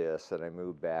 screw this, and I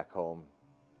moved back home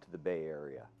to the Bay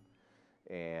Area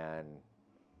and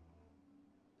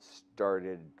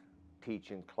started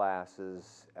teaching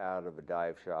classes out of a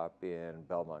dive shop in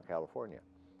Belmont, California,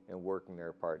 and working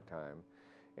there part-time.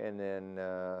 And then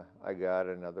I got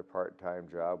another part-time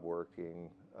job working,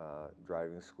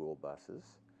 driving school buses.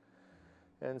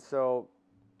 And so,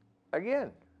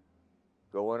 again,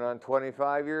 going on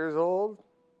 25 years old,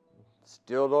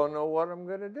 still don't know what I'm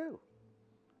going to do.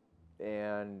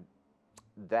 And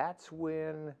that's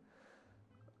when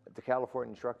the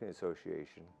California Trucking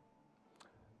Association,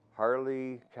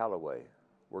 Harley Calloway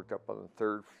worked up on the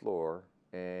third floor,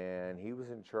 and he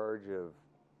was in charge of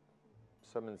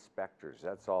some inspectors.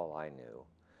 That's all I knew.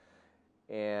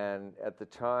 And at the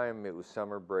time, it was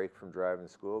summer break from driving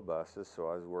school buses, so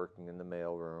I was working in the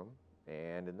mailroom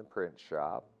and in the print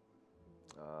shop,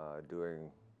 doing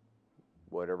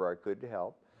whatever I could to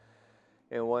help.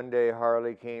 And one day,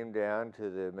 Harley came down to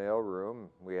the mailroom.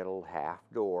 We had a little half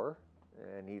door,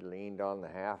 and he leaned on the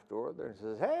half door there and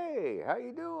says, "Hey, how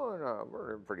you doing?"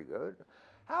 "We're doing pretty good.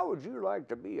 How would you like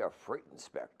to be a freight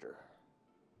inspector?"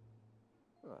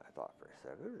 Well, I thought for a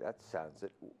second, that sounds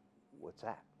it. What's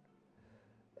that?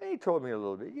 And he told me a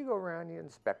little bit. You go around, you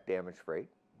inspect damaged freight,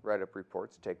 write up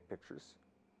reports, take pictures.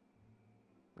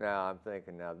 Now I'm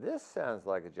thinking, now this sounds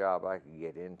like a job I could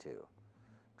get into.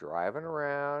 Driving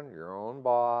around, your own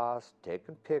boss,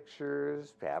 taking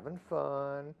pictures, having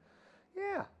fun.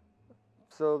 Yeah.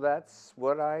 So that's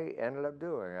what I ended up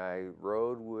doing. I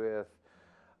rode with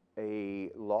a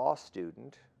law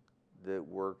student that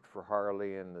worked for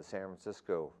Harley in the San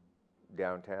Francisco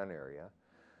downtown area.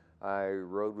 I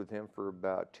rode with him for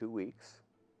about 2 weeks,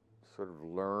 sort of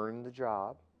learned the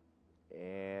job,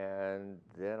 and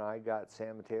then I got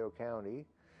San Mateo County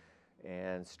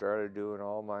and started doing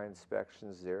all my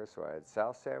inspections there. So I had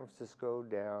South San Francisco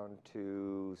down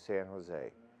to San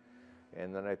Jose,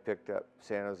 and then I picked up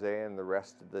San Jose and the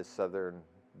rest of the southern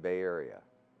Bay Area.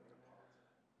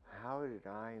 How did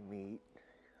I meet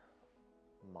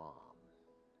Mom?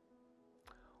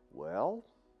 Well,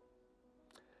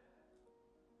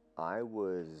 I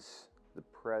was the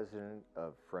president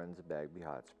of Friends of Bagby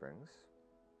Hot Springs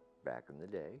back in the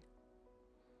day,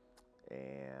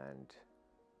 and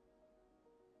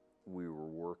we were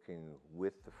working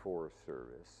with the Forest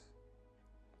Service,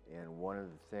 and one of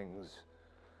the things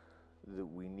that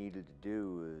we needed to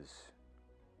do is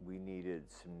we needed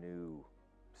some new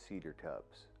cedar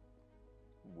tubs,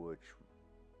 which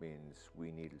means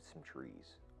we needed some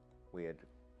trees. We had to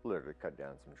literally cut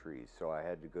down some trees, so I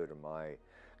had to go to my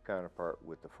counterpart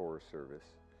with the Forest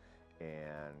Service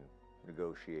and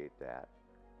negotiate that.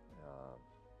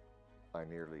 I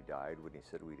nearly died when he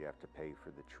said we'd have to pay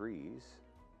for the trees.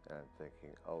 And I'm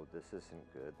thinking, oh, this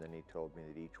isn't good. Then he told me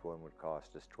that each one would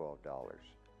cost us $12.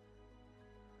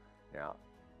 Now,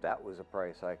 that was a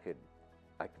price I could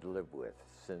live with,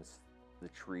 since the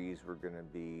trees were going to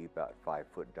be about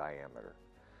 5-foot diameter.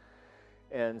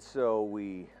 And so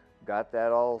we got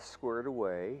that all squared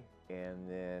away, and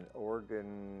then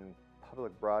Oregon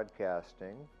Public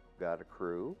Broadcasting got a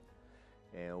crew,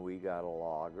 and we got a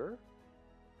logger,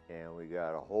 and we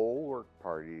got a whole work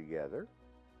party together,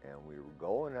 and we were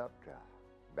going up to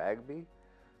Bagby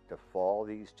to fall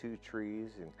these 2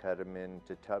 trees and cut them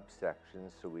into tub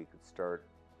sections so we could start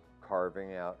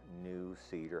carving out new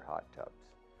cedar hot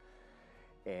tubs.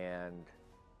 And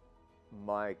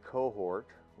my cohort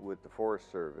with the Forest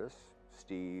Service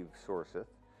Steve Sorseth.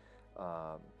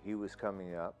 He was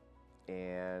coming up,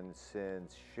 and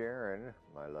since Sharon,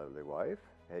 my lovely wife,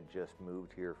 had just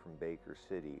moved here from Baker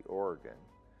City, Oregon,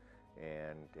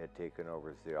 and had taken over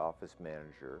as the office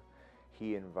manager,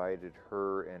 he invited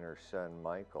her and her son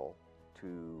Michael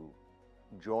to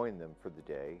join them for the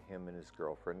day, him and his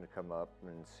girlfriend, to come up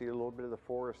and see a little bit of the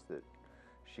forest that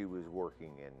she was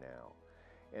working in now.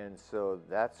 And so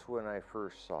that's when I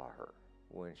first saw her,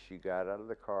 when she got out of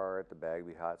the car at the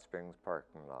Bagby Hot Springs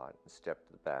parking lot and stepped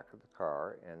to the back of the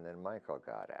car, and then Michael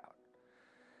got out.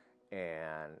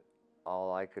 And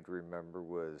all I could remember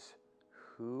was,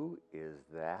 who is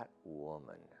that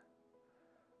woman?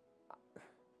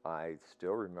 I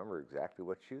still remember exactly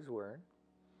what she was wearing.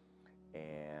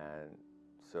 And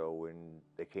so when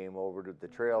they came over to the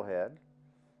trailhead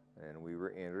and we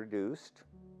were introduced,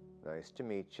 nice to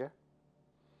meet you,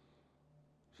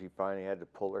 she finally had to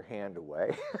pull her hand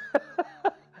away.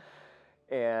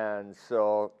 And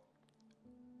so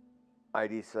I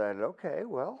decided, okay,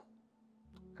 well,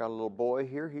 got a little boy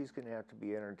here, he's going to have to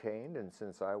be entertained. And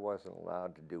since I wasn't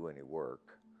allowed to do any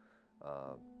work,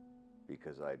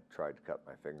 because I tried to cut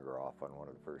my finger off on one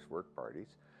of the first work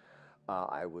parties,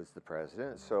 I was the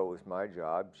president, so it was my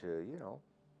job to, you know,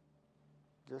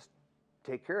 just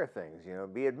take care of things, you know,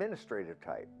 be administrative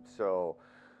type. So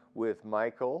with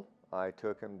Michael, I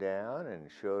took him down and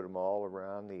showed him all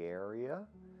around the area,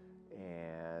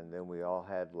 and then we all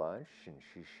had lunch, and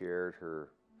she shared her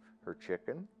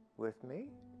chicken with me,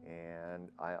 and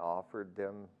I offered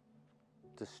them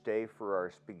to stay for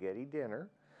our spaghetti dinner.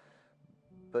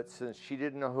 But since she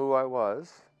didn't know who I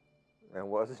was and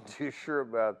wasn't too sure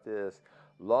about this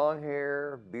long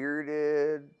hair,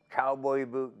 bearded, cowboy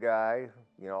boot guy,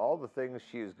 you know, all the things,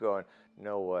 she was going,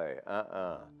 no way,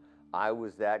 I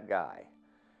was that guy.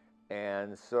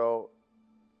 And so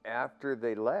after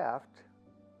they left,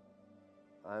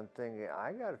 I'm thinking,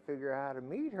 I got to figure out how to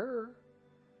meet her.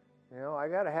 You know, I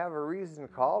got to have a reason to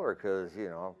call her because, you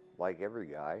know, like every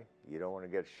guy, you don't want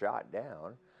to get shot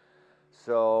down.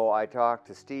 So I talked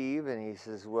to Steve, and he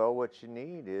says, well, what you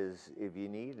need is, if you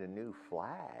need a new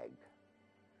flag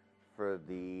for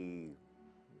the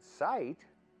site,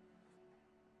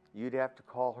 you'd have to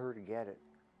call her to get it.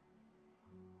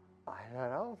 I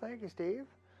thought, oh, thank you, Steve.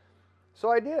 So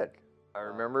I did. I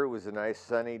remember it was a nice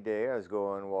sunny day. I was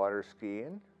going water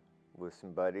skiing with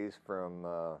some buddies from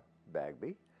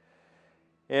Bagby,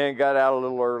 and got out a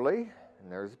little early, and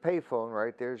there's a payphone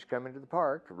right there as you come into the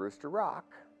park, Rooster Rock.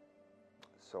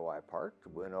 So I parked,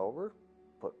 went over,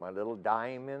 put my little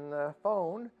dime in the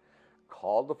phone,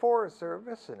 called the Forest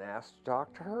Service and asked to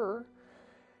talk to her,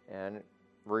 and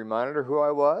reminded her who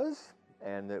I was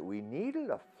and that we needed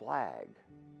a flag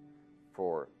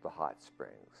for the hot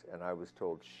springs, and I was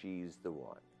told she's the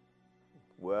one.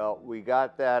 Well, we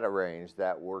got that arranged.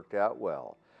 That worked out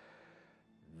well.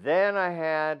 Then I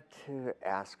had to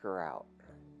ask her out,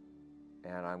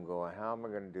 and I'm going, how am I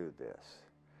going to do this?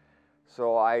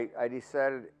 So I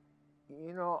decided,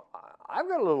 you know, I've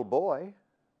got a little boy,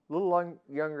 a little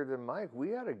younger than Mike.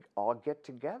 We ought to all get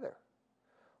together.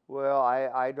 Well,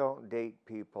 I don't date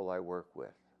people I work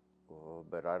with, well,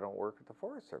 but I don't work at the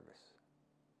Forest Service,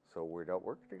 so we don't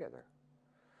work together.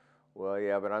 Well,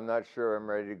 yeah, but I'm not sure I'm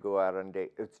ready to go out on a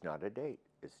date. It's not a date.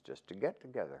 It's just a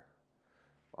get-together.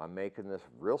 I'm making this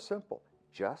real simple.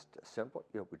 Just a simple,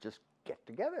 you know, we just get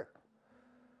together.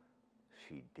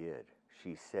 She did.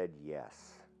 She said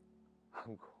yes.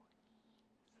 I'm going.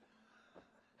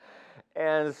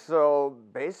 And so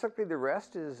basically the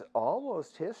rest is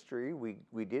almost history.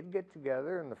 We did get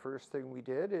together, and the first thing we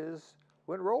did is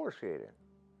went roller skating,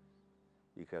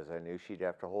 because I knew she'd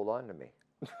have to hold on to me.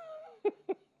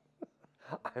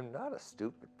 I'm not a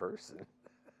stupid person.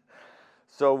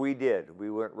 So we did. We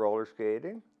went roller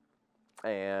skating,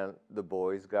 and the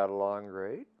boys got along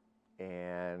great,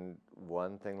 and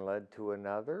one thing led to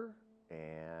another,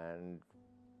 and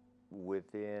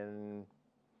within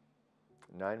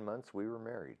 9 months we were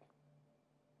married.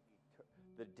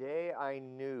 The day I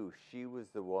knew she was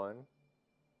the one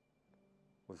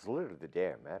was literally the day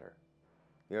I met her.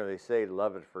 You know, they say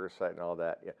love at first sight and all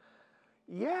that.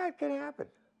 Yeah, it can happen.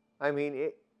 I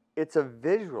mean, it's a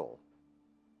visual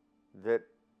that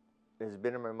has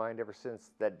been in my mind ever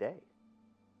since that day.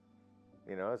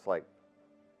 You know, it's like,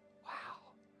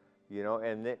 wow. You know,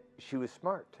 and then she was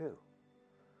smart too,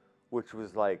 which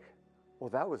was like, well,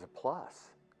 that was a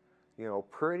plus. You know,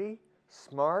 pretty,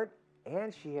 smart,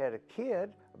 and she had a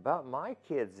kid about my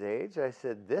kid's age. I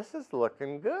said, this is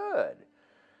looking good.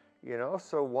 You know,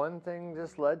 so one thing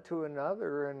just led to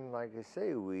another, and like I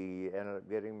say, we ended up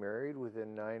getting married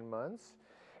within 9 months,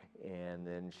 and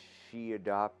then she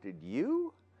adopted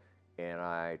you, And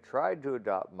I tried to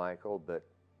adopt Michael, but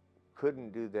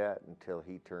couldn't do that until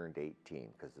he turned 18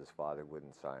 because his father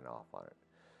wouldn't sign off on it.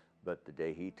 But the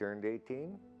day he turned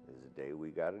 18 is the day we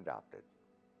got adopted.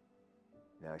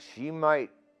 Now she might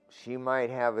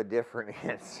have a different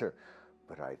answer,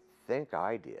 but I think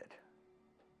I did.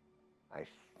 I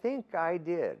think I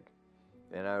did.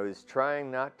 And I was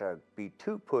trying not to be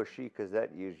too pushy, because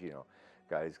that usually, you know,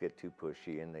 guys get too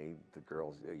pushy and the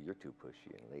girls, you're too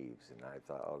pushy, and leaves. And I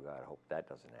thought, oh God, I hope that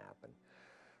doesn't happen.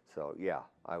 So yeah,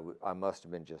 I must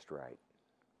have been just right.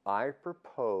 I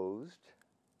proposed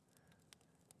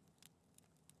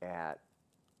at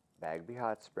Bagby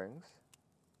Hot Springs.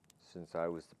 Since I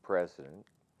was the president,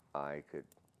 I could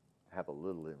have a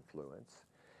little influence.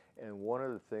 And one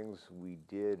of the things we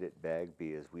did at Bagby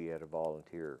is we had a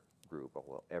volunteer group.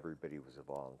 Well, everybody was a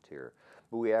volunteer,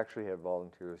 but we actually had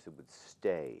volunteers that would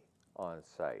stay on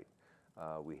site.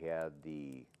 We had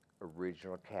the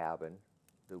original cabin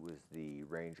that was the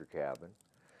ranger cabin,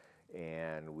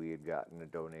 and we had gotten a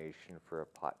donation for a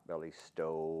potbelly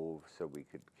stove so we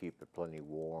could keep it plenty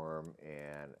warm.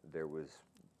 And there was,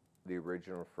 the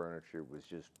original furniture was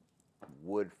just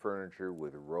wood furniture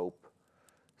with rope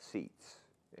seats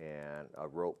and a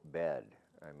rope bed.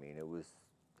 I mean, it was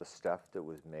the stuff that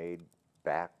was made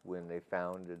back when they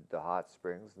founded the hot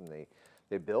springs, and they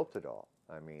built it all.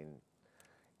 I mean,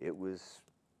 it was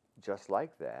just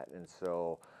like that. And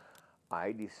so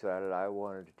I decided I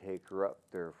wanted to take her up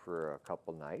there for a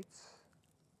couple nights.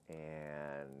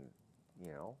 And,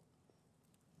 you know,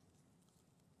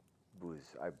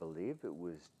 I believe it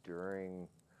was during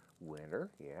winter.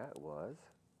 Yeah, it was.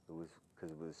 It was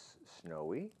because it was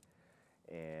snowy.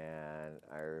 And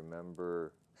I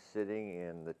remember sitting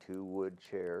in the 2 wood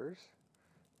chairs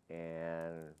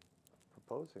and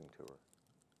proposing to her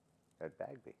at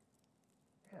Bagby.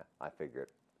 Yeah, I figured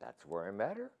that's where I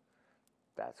met her.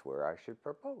 That's where I should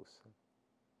propose.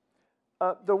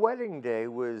 The wedding day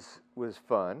was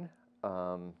fun.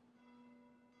 I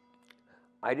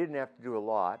didn't have to do a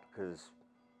lot because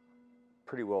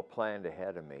pretty well planned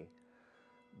ahead of me.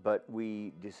 But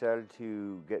we decided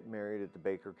to get married at the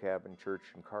Baker Cabin Church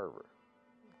in Carver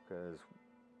because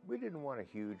we didn't want a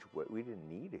huge wedding. We didn't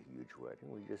need a huge wedding.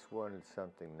 We just wanted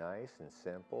something nice and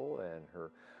simple. And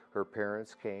her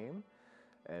parents came,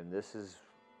 and this is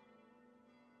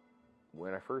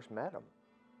when I first met them.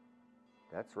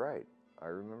 That's right. I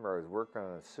remember I was working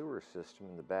on a sewer system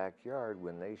in the backyard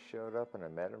when they showed up, and I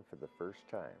met them for the first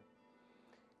time.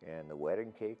 And the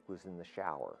wedding cake was in the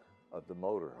shower of the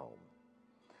motorhome.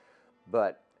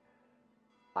 But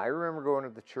I remember going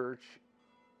to the church,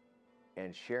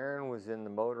 and Sharon was in the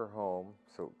motorhome,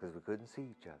 so because we couldn't see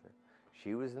each other.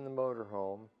 She was in the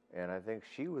motorhome, and I think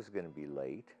she was going to be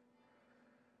late.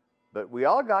 But we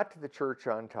all got to the church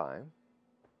on time,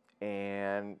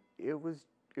 and it was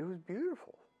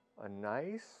beautiful. A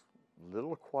nice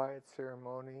little quiet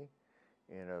ceremony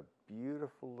in a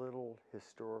beautiful little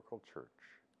historical church.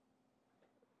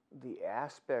 The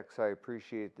aspects I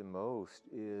appreciate the most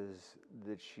is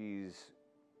that she's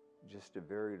just a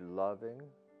very loving,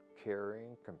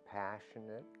 caring,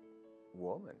 compassionate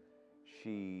woman.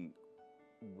 She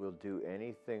will do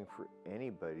anything for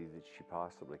anybody that she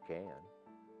possibly can.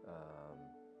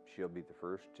 She'll be the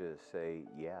first to say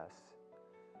yes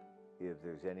if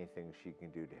there's anything she can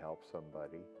do to help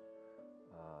somebody.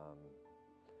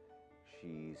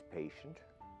 She's patient.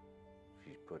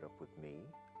 She's put up with me.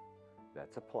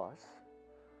 That's a plus.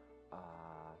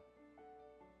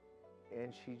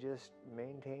 And she just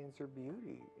maintains her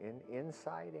beauty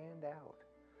inside and out.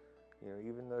 You know,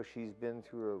 even though she's been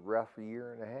through a rough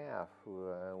year and a half,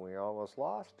 we almost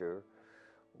lost her,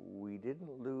 we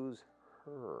didn't lose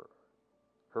her.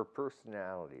 Her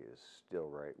personality is still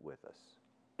right with us.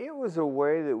 It was a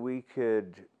way that we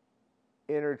could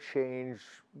interchange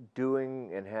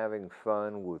doing and having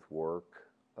fun with work.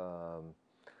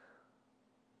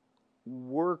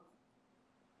 Work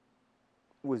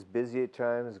was busy at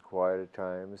times, quiet at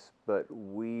times, but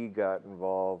we got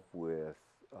involved with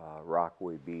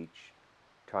Rockaway Beach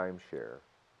timeshare,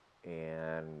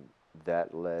 and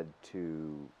that led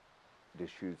to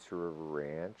Deschutes River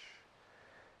Ranch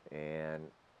and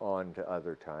on to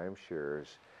other timeshares.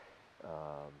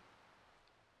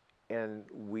 And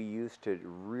we used to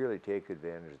really take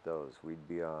advantage of those. We'd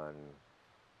be on,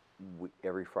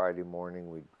 every Friday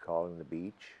morning we'd be calling the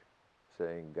beach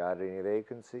saying, got any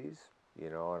vacancies? You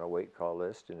know, on a wait call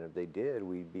list. And if they did,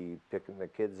 we'd be picking the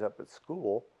kids up at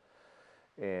school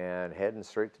and heading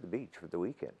straight to the beach for the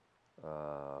weekend.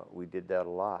 We did that a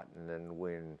lot. And then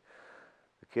when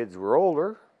the kids were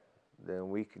older, then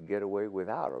we could get away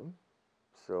without them.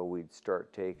 So we'd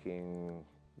start taking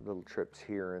the little trips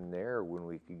here and there when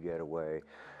we could get away.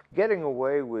 Getting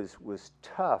away was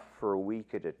tough for a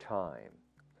week at a time.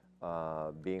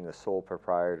 Being a sole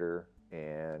proprietor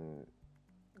and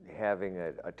having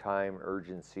a time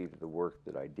urgency to the work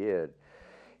that I did,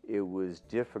 it was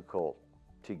difficult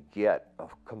to get a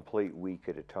complete week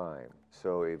at a time.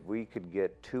 So if we could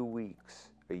get 2 weeks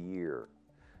a year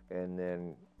and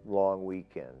then long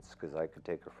weekends, because I could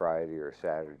take a Friday or a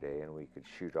Saturday and we could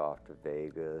shoot off to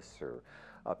Vegas or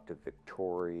up to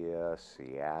Victoria,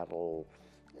 Seattle,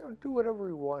 do whatever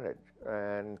we wanted.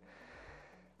 And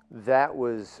that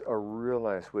was a real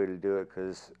nice way to do it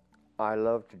because I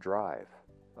love to drive.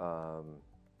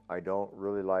 I don't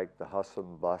really like the hustle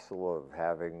and bustle of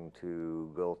having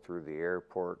to go through the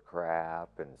airport crap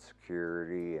and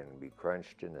security and be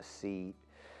crunched in a seat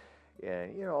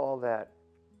and all that.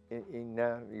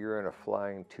 Now you're in a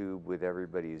flying tube with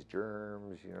everybody's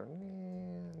germs,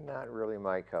 not really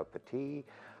my cup of tea.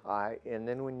 And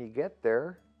then when you get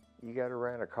there, you got to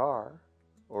rent a car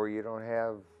or you don't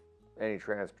have any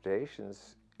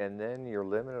transportations, and then you're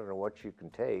limited on what you can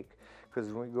take,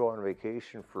 because when we go on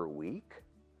vacation for a week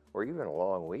or even a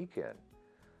long weekend,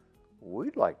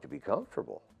 we'd like to be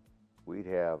comfortable. We'd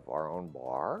have our own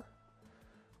bar,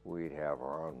 we'd have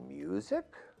our own music,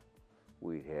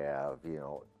 we'd have,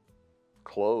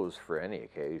 clothes for any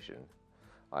occasion.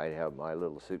 I'd have my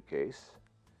little suitcase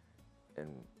and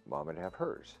Mom would have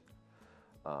hers.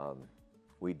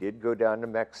 We did go down to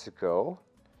Mexico,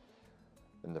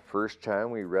 and the first time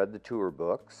we read the tour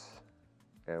books,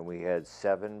 and we had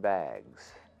 7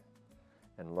 bags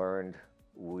and learned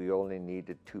we only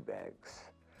needed 2 bags.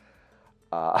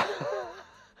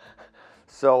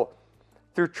 So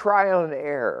through trial and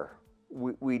error,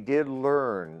 we did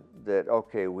learn that,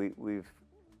 okay, we've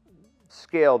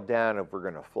scaled down if we're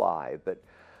going to fly. But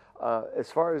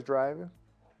as far as driving,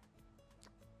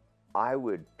 I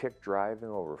would pick driving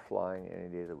over flying any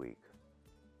day of the week.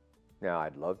 Now,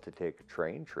 I'd love to take a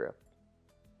train trip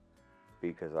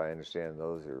because I understand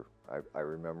those are, I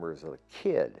remember as a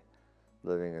kid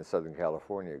living in Southern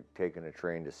California, taking a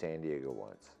train to San Diego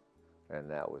once, and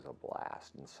that was a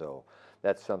blast. And so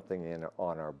that's something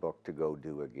on our book to go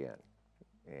do again.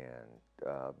 And,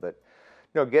 but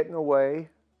getting away,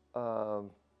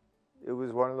 it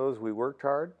was one of those, we worked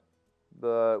hard,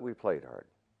 but we played hard.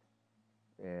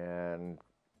 And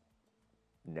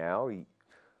now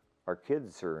our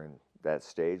kids are in that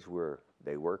stage where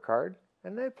they work hard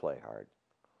and they play hard.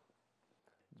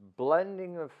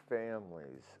 Blending of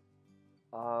families,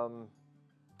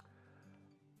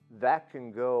 that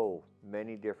can go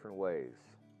many different ways.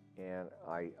 And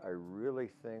I really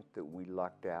think that we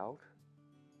lucked out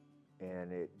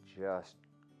and it just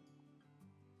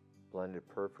blended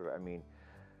perfectly. I mean,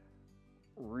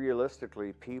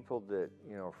 realistically, people that,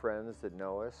 friends that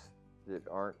know us that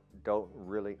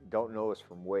don't know us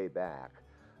from way back,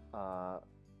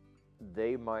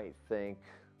 they might think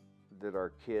that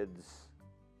our kids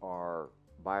are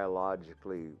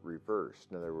biologically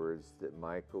reversed. In other words, that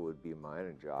Michael would be mine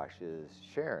and Josh is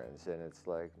Sharon's. And it's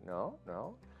like, no.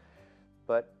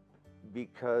 But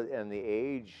and the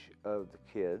age of the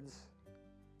kids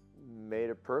made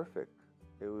it perfect.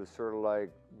 It was sort of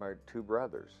like my 2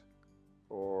 brothers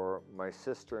or my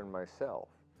sister and myself.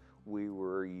 We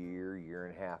were a year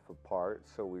and a half apart,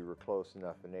 so we were close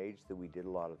enough in age that we did a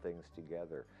lot of things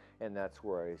together. And that's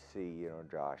where I see,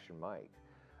 Josh and Mike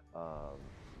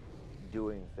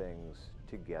doing things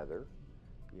together,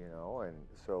 and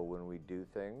so when we do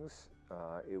things,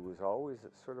 it was always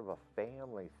sort of a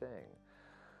family thing.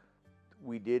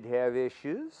 We did have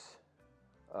issues.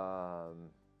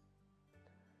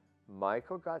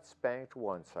 Michael got spanked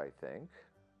once, I think,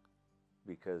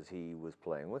 because he was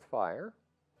playing with fire.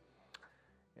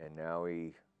 And now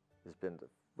he has been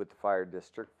with the fire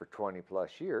district for 20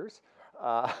 plus years.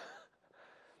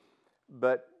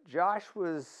 But Josh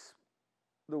was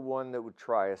the one that would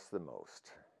try us the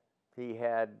most. He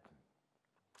had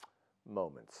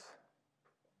moments.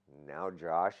 Now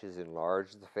Josh has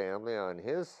enlarged the family on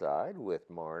his side with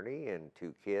Marnie and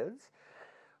 2 kids.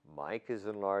 Mike is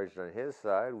enlarged on his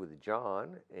side with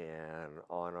John, and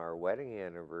on our wedding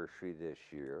anniversary this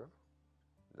year,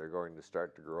 they're going to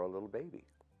start to grow a little baby.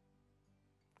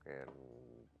 And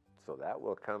so that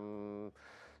will come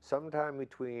sometime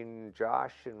between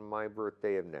Josh and my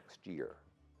birthday of next year.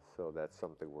 So that's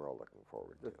something we're all looking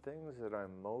forward to. The things that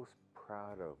I'm most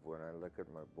proud of when I look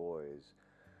at my boys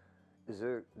is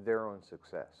their own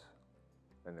success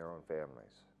and their own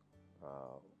families.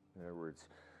 In other words,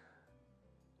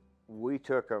 we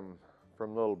took them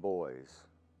from little boys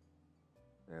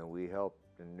and we helped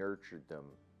and nurtured them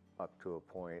up to a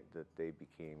point that they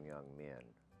became young men.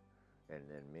 and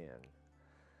then men,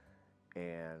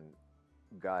 and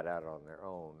got out on their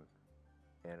own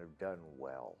and have done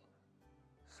well.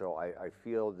 So I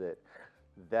feel that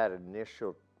that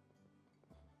initial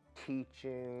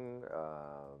teaching,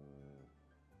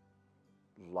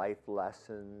 life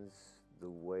lessons, the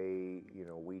way, you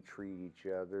know, we treat each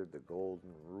other, the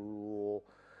golden rule,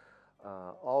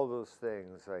 all those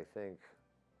things I think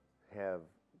have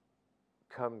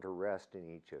come to rest in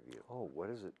each of you. Oh, what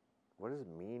does it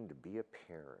mean to be a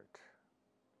parent?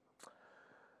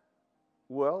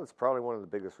 Well, it's probably one of the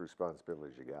biggest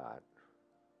responsibilities you got.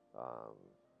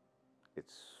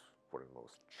 It's one of the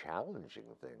most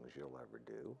challenging things you'll ever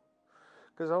do,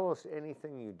 because almost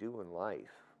anything you do in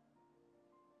life,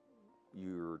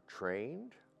 you're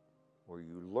trained or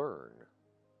you learn.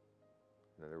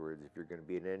 In other words, if you're going to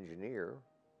be an engineer,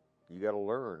 you got to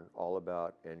learn all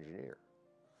about engineer.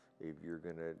 If you're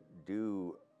going to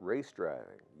do race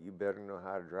driving, you better know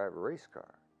how to drive a race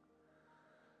car.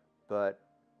 But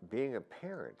being a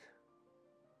parent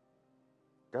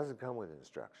doesn't come with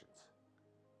instructions.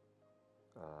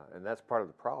 And that's part of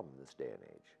the problem in this day and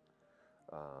age.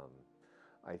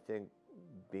 I think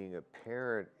being a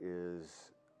parent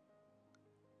is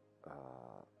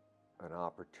an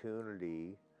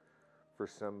opportunity for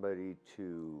somebody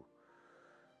to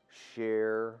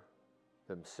share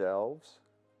themselves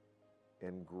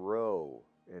and grow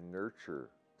and nurture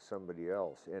somebody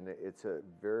else. And it's a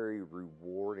very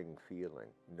rewarding feeling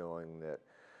knowing that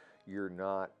you're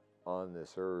not on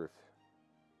this earth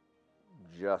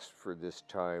just for this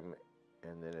time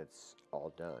and then it's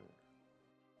all done.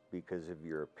 Because if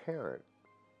you're a parent,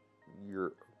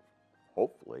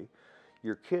 hopefully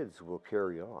your kids will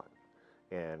carry on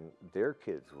and their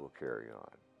kids will carry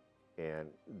on, and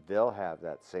they'll have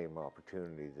that same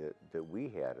opportunity that we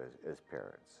had as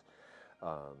parents.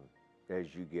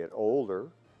 As you get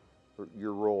older,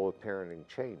 your role of parenting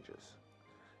changes.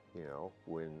 You know,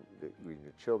 when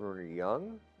your children are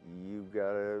young, you've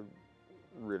got to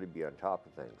really be on top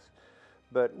of things.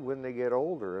 But when they get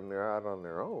older and they're out on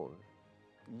their own,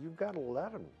 you've got to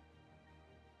let them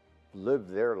live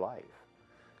their life.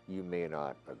 You may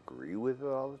not agree with it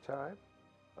all the time.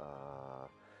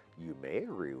 You may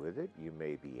agree with it. You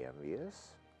may be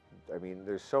envious. I mean,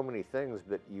 there's so many things,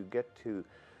 but you get to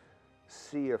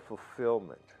see a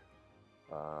fulfillment.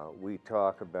 We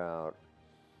talk about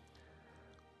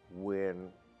when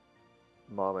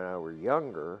Mom and I were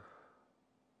younger,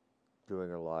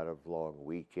 doing a lot of long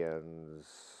weekends,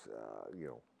 you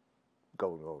know,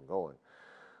 going.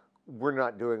 We're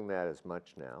not doing that as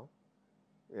much now.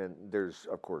 And there's,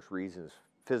 of course, reasons,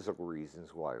 physical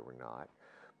reasons why we're not.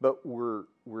 But we're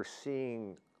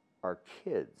seeing our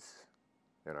kids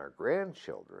and our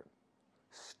grandchildren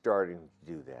starting to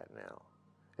do that now.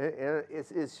 And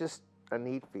it's just a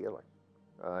neat feeling.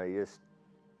 You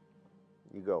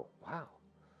go, wow,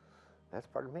 that's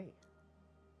part of me.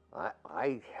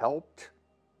 I helped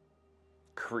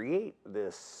create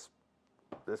this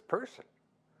person,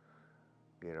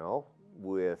 you know,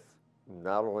 with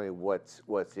not only what's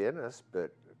in us,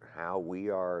 but how we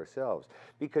are ourselves.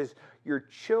 Because your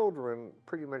children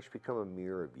pretty much become a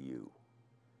mirror of you.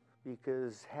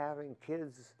 Because having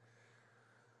kids,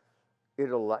 it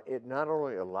not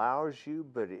only allows you,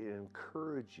 but it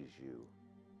encourages you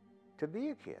to be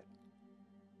a kid.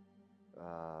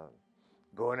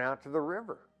 Going out to the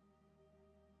river,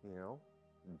 you know,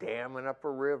 damming up a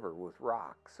river with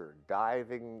rocks, or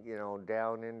diving, you know,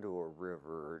 down into a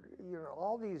river, you know,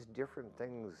 all these different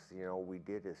things, you know, we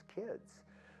did as kids,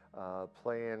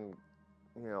 playing,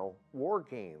 you know, war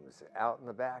games out in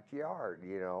the backyard,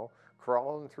 you know,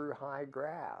 crawling through high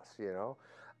grass, you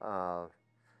know.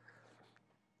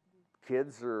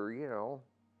 Kids are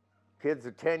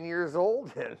 10 years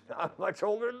old and not much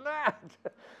older than that.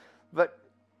 But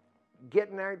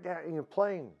getting out there and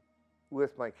playing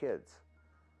with my kids,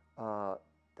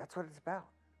 that's what it's about.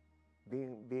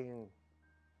 Being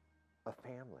a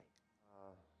family.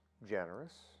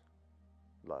 Generous,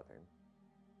 loving,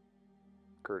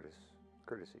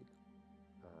 courtesy,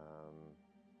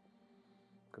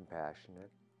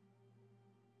 compassionate,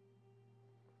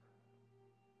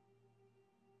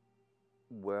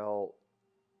 well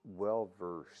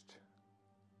versed.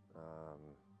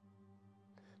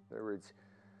 In other words,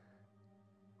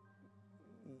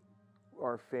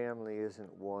 our family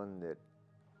isn't one that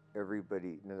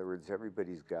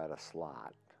everybody's got a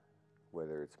slot,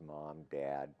 whether it's mom,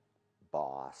 dad,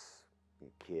 boss,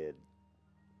 kid,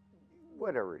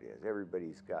 whatever it is.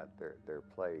 Everybody's got their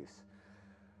place.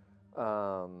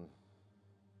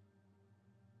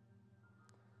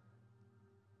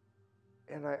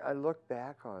 And I look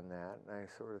back on that and I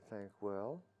sort of think,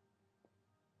 well,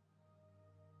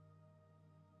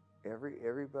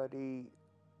 everybody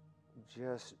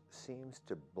just seems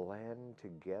to blend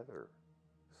together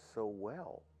so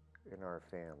well in our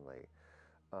family.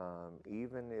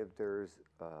 Even if there's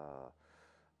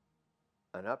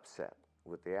an upset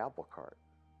with the apple cart,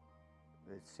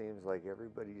 it seems like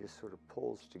everybody just sort of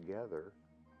pulls together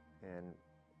and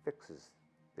fixes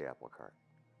the apple cart.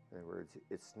 In other words,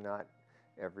 it's not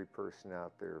every person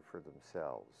out there for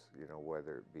themselves, you know,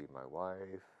 whether it be my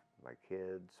wife, my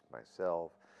kids,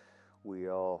 myself. We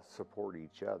all support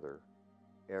each other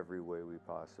every way we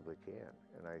possibly can.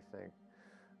 And I think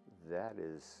that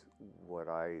is what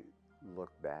I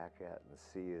look back at and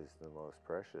see as the most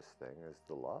precious thing, is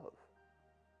the love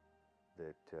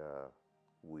that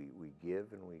we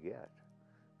give and we get,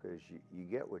 because you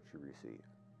get what you receive.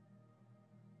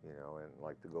 You know, and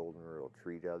like the golden rule,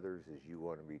 treat others as you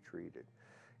want to be treated.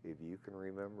 If you can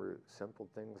remember simple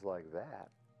things like that,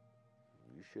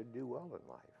 you should do well in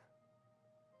life.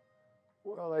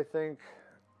 Well, I think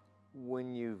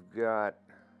when you've got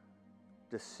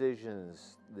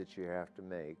decisions that you have to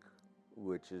make,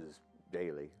 which is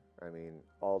daily, I mean,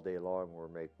 all day long we're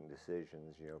making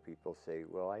decisions. You know, people say,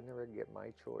 well, I never get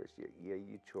my choice. Yeah,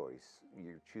 you choice.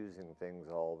 You're choosing things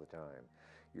all the time.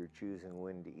 You're choosing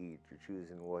when to eat. You're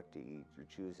choosing what to eat. You're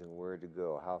choosing where to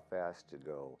go, how fast to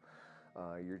go.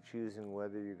 You're choosing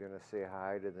whether you're going to say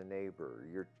hi to the neighbor.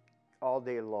 You're all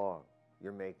day long,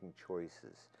 you're making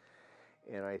choices.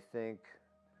 And I think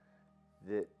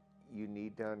that you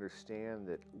need to understand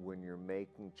that when you're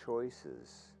making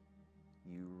choices,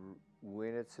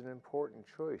 when it's an important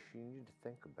choice, you need to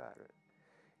think about it.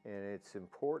 And it's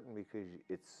important because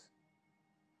it's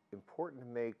important to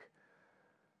make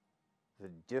the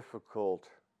difficult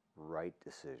right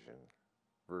decision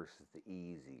versus the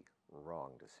easy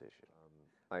wrong decision.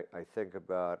 I think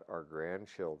about our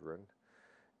grandchildren,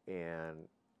 and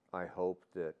I hope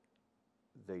that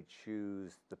they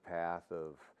choose the path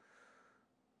of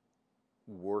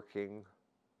working,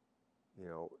 you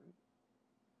know,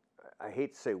 I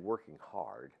hate to say working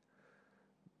hard,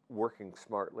 working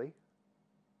smartly.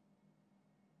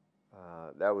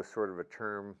 That was sort of a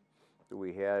term that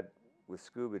we had with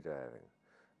scuba diving.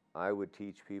 I would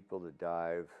teach people to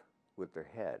dive with their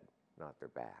head, not their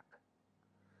back.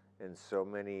 And so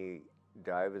many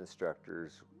dive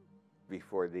instructors,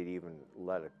 before they'd even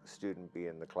let a student be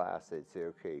in the class, they'd say,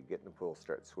 okay, get in the pool,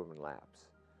 start swimming laps.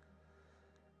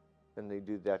 And they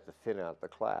do that to thin out the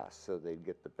class so they'd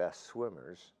get the best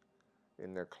swimmers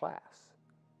in their class.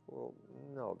 Well,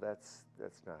 no, that's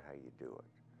not how you do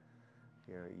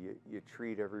it. You know, you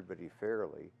treat everybody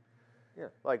fairly. Yeah,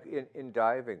 like in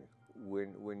diving,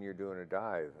 when you're doing a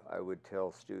dive, I would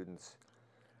tell students,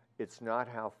 it's not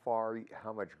how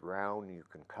much ground you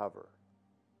can cover.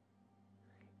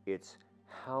 It's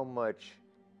how much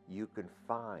you can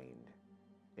find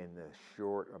in the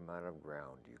short amount of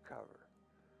ground you cover.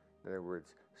 In other words,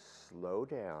 slow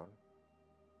down,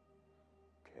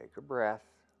 take a breath,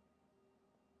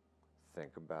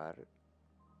 think about it,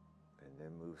 and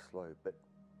then move slowly. But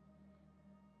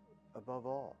above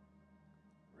all,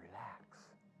 relax.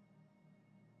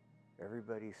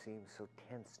 Everybody seems so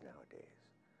tense nowadays.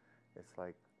 It's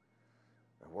like,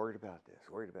 I'm worried about this,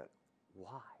 worried about it.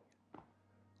 Why?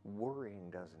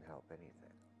 Worrying doesn't help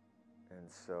anything. And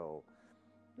so,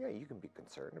 yeah, you can be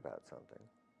concerned about something,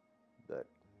 but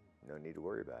no need to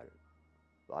worry about it.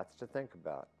 Lots to think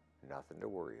about, nothing to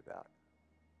worry about.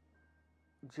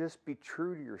 Just be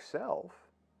true to yourself,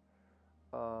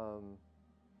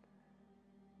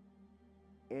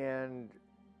 and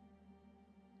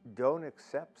don't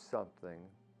accept something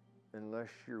unless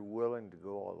you're willing to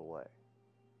go all the way.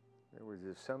 In other words,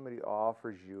 if somebody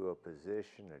offers you a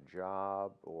position, a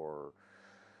job, or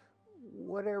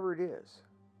whatever it is,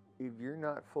 if you're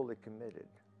not fully committed,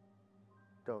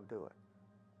 don't do it.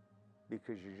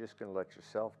 Because you're just going to let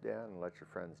yourself down and let your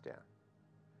friends down.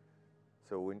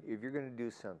 So if you're going to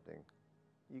do something,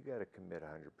 you got to commit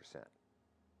 100%.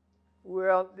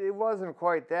 Well, it wasn't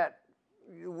quite that.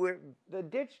 The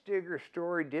ditch digger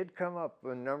story did come up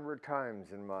a number of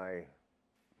times in my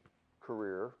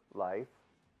career, life,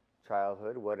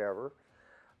 childhood, whatever.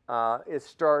 It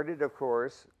started, of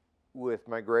course, with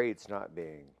my grades not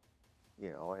being,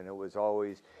 you know, and it was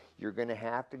always, you're going to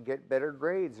have to get better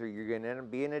grades or you're going to end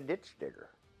up being a ditch digger.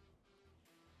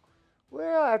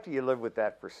 Well, after you live with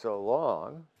that for so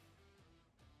long,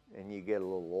 and you get a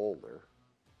little older,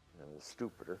 and a little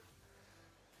stupider,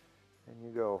 and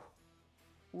you go,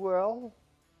 well,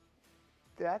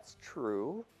 that's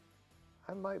true.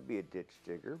 I might be a ditch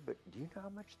digger, but do you know how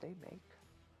much they make?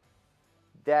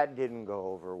 That didn't go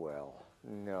over well.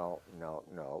 No.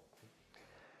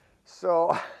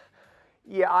 So,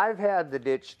 Yeah, I've had the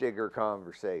ditch digger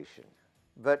conversation.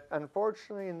 But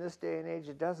unfortunately, in this day and age,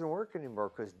 it doesn't work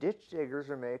anymore because ditch diggers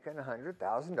are making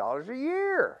 $100,000 a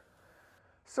year.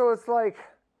 So it's like,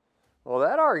 well,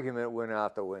 that argument went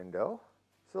out the window.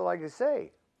 So like I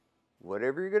say,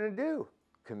 whatever you're going to do,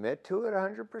 commit to it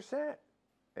 100%,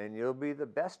 and you'll be the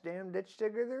best damn ditch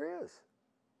digger there is.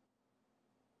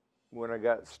 When I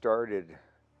got started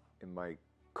in my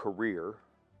career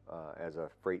as a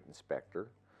freight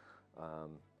inspector,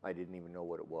 I didn't even know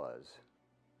what it was,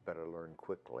 but I learned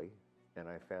quickly, and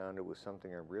I found it was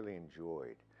something I really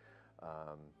enjoyed.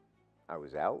 I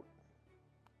was out.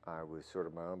 I was sort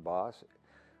of my own boss.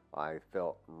 I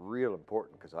felt real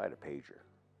important because I had a pager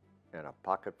and a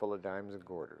pocket full of dimes and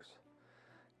quarters.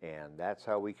 And that's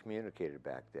how we communicated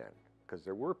back then, because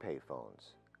there were pay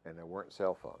phones and there weren't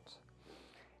cell phones.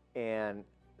 And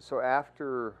so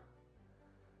after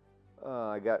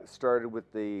I got started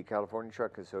with the California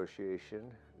Truck Association,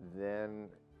 then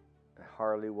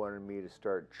Harley wanted me to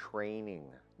start training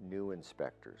new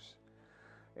inspectors.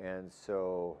 And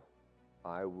so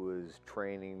I was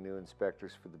training new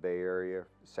inspectors for the Bay Area,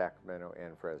 Sacramento,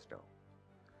 and Fresno,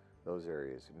 those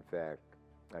areas. In fact,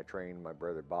 I trained my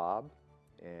brother Bob,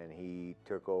 and he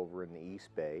took over in the East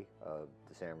Bay of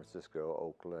the San Francisco,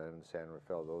 Oakland, San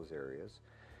Rafael, those areas.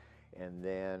 And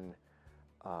then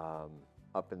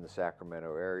up in the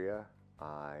Sacramento area,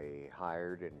 I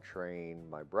hired and trained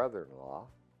my brother-in-law,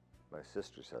 my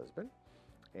sister's husband,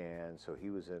 and so he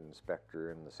was an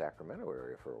inspector in the Sacramento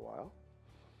area for a while.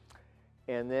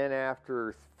 And then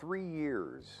after 3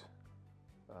 years,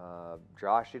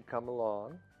 Josh had come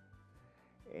along,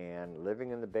 and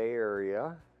living in the Bay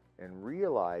Area and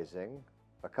realizing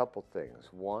a couple things.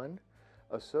 One,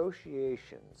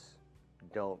 associations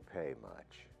don't pay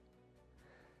much.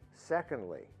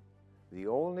 Secondly, the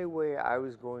only way I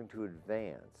was going to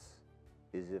advance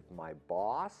is if my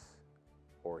boss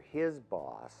or his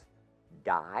boss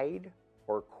died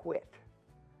or quit.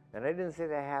 And I didn't see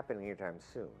that happen anytime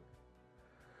soon.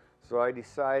 So I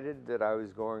decided that I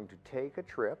was going to take a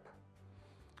trip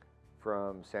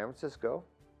from San Francisco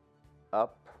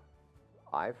up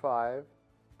I-5,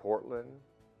 Portland,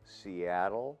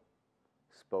 Seattle,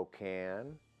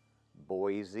 Spokane,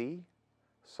 Boise,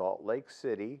 Salt Lake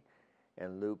City,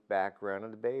 and loop back around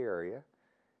in the Bay Area,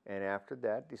 and after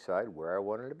that decide where I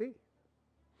wanted to be.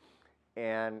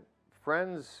 And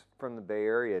friends from the Bay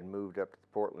Area had moved up to the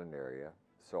Portland area,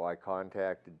 so I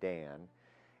contacted Dan,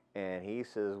 and he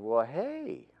says, well,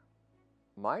 hey,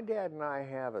 my dad and I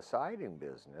have a siding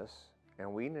business,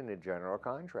 and we need a general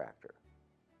contractor.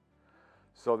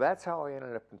 So that's how I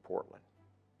ended up in Portland.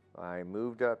 I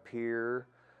moved up here.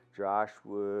 Josh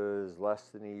was less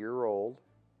than a year old,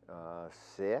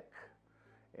 sick,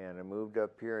 and I moved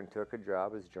up here and took a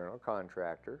job as general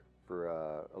contractor for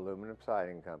an aluminum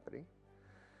siding company.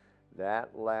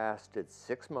 That lasted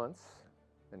 6 months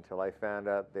until I found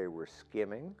out they were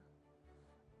skimming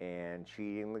and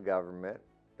cheating the government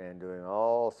and doing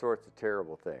all sorts of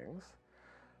terrible things.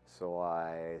 So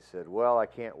I said, well, I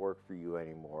can't work for you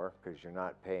anymore because you're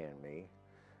not paying me.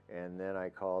 And then I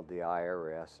called the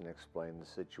IRS and explained the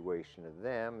situation to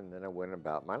them, and then I went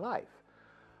about my life.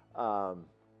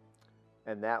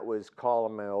 And that was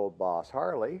calling my old boss,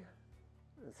 Harley,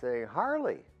 and saying,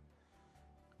 Harley,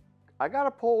 I got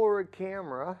a Polaroid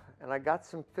camera and I got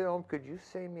some film. Could you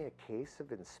send me a case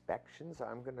of inspections?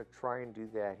 I'm going to try and do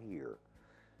that here.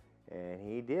 And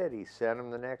he did. He sent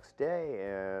them the next day.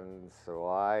 And so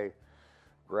I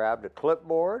grabbed a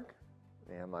clipboard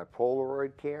and my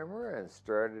Polaroid camera and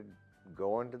started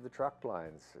going to the truck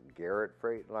lines, Garrett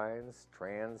Freight Lines,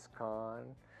 Transcon,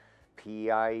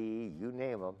 PIE, you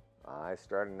name them. I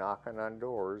started knocking on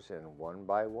doors, and one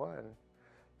by one,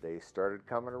 they started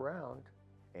coming around.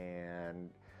 And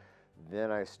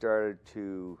then I started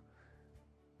to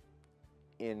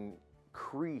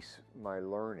increase my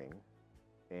learning,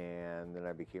 and then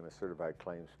I became a certified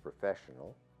claims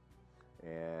professional.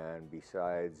 And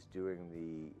besides doing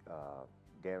the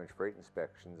damaged freight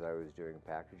inspections, I was doing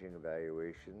packaging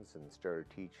evaluations and started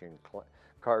teaching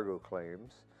cargo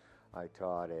claims. I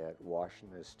taught at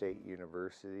Washington State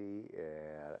University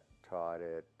and taught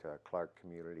at Clark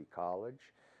Community College,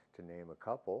 to name a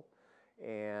couple.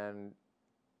 And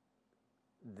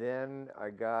then I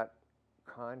got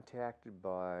contacted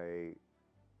by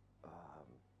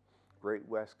Great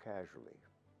West Casualty.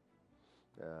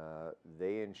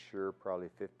 They insure probably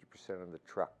 50% of the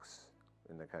trucks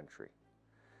in the country.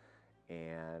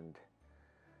 And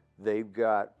they've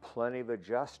got plenty of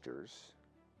adjusters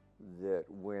that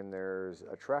when there's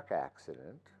a truck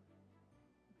accident,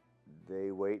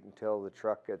 they wait until the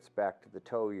truck gets back to the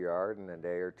tow yard, and a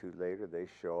day or two later they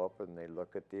show up and they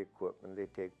look at the equipment, they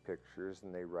take pictures,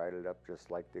 and they write it up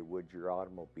just like they would your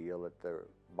automobile at the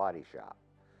body shop.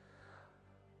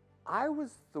 I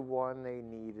was the one they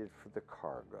needed for the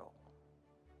cargo.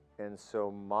 And so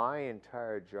my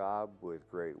entire job with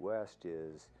Great West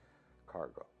is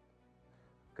cargo,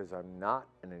 because I'm not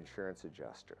an insurance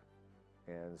adjuster.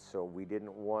 And so we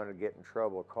didn't want to get in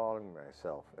trouble calling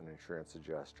myself an insurance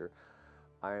adjuster.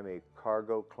 I am a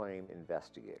cargo claim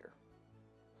investigator.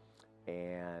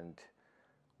 And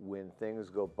when things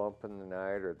go bump in the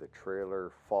night, or the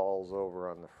trailer falls over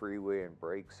on the freeway and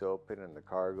breaks open and the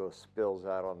cargo spills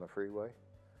out on the freeway,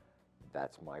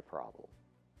 that's my problem.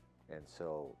 And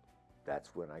so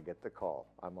that's when I get the call.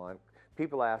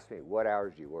 People ask me, what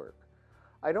hours do you work?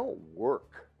 I don't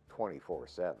work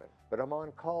 24/7, but I'm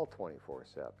on call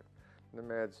 24/7. The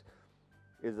meds,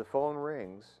 if the phone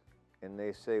rings and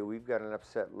they say, we've got an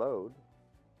upset load,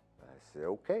 I say,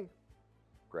 okay,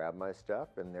 grab my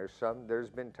stuff. And there's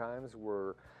been times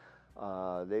where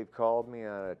they've called me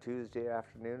on a Tuesday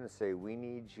afternoon and say, we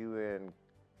need you in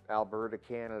Alberta,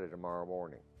 Canada tomorrow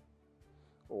morning.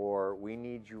 Or we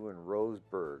need you in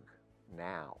Roseburg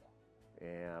now.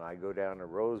 And I go down to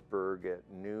Roseburg at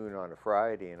noon on a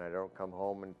Friday, and I don't come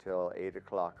home until 8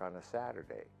 o'clock on a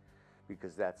Saturday,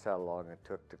 because that's how long it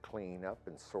took to clean up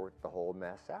and sort the whole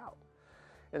mess out.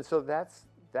 And so that's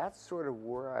sort of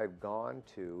where I've gone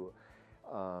to.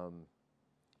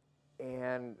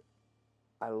 And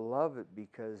I love it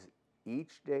because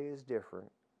each day is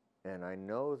different, and I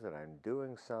know that I'm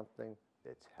doing something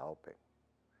that's helping.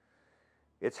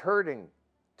 It's hurting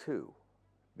too,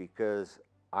 because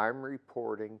I'm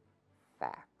reporting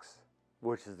facts,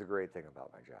 which is the great thing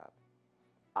about my job.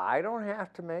 I don't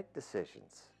have to make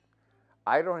decisions.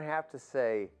 I don't have to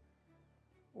say,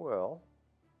 well,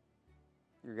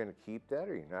 you're going to keep that,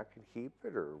 or you're not going to keep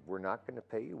it, or we're not going to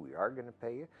pay you, we are going to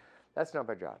pay you. That's not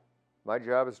my job. My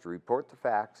job is to report the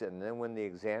facts, and then when the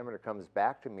examiner comes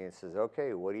back to me and says,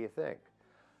 okay, what do you think?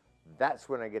 That's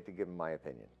when I get to give them my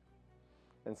opinion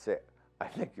and say, I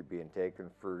think you're being taken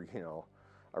for,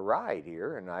 a ride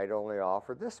here, and I'd only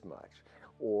offer this much.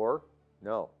 Or,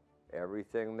 no,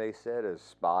 everything they said is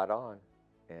spot on,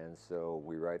 and so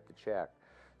we write the check.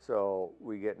 So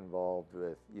we get involved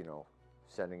with,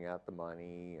 sending out the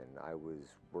money, and I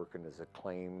was working as a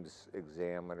claims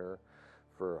examiner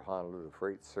for Honolulu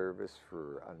Freight Service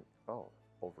for,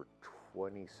 over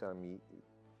 20-some years.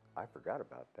 I forgot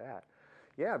about that.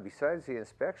 Yeah, besides the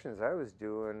inspections, I was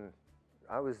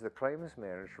the claims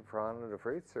manager for Honolulu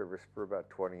Freight Service for about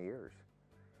 20 years.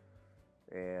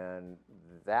 And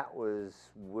that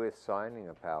was with signing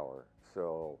a power.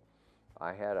 So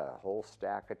I had a whole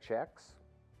stack of checks,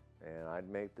 and I'd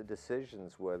make the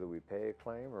decisions whether we pay a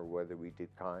claim or whether we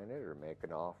decline it or make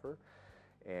an offer.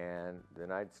 And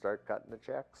then I'd start cutting the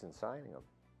checks and signing them.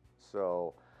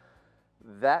 So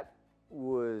that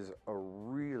was a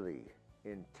really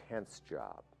intense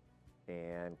job.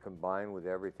 And combined with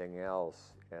everything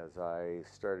else, as I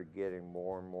started getting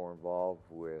more and more involved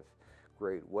with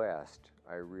Great West,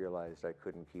 I realized I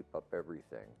couldn't keep up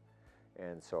everything.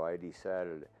 And so I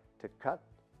decided to cut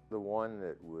the one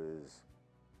that was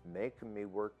making me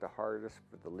work the hardest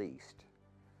for the least,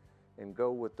 and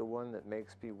go with the one that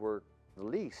makes me work the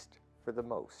least for the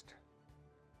most.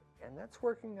 And that's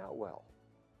working out well.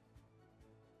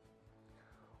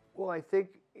 Well, I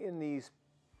think in these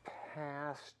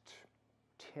past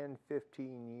 10,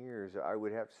 15 years, I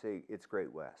would have to say it's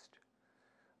Great West.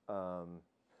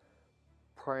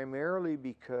 Primarily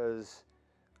because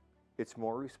it's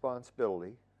more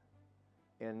responsibility,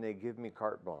 and they give me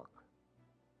carte blanche.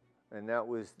 And that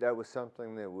was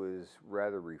something that was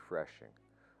rather refreshing.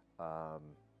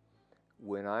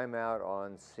 When I'm out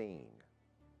on scene,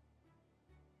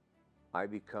 I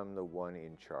become the one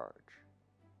in charge.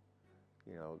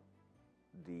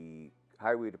 The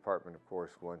highway department, of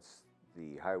course, wants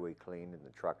the highway cleaned and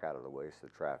the truck out of the way so the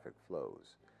traffic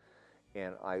flows.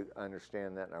 And I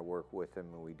understand that, and I work with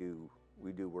them, and we do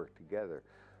work together.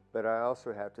 But I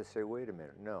also have to say, wait a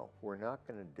minute, no, we're not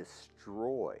going to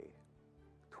destroy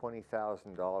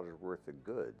 $20,000 worth of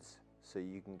goods so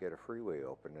you can get a freeway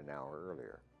open an hour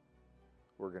earlier.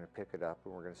 We're going to pick it up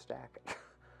and we're going to stack it.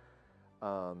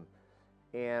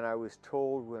 And I was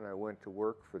told when I went to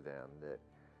work for them that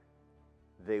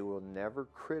they will never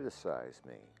criticize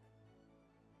me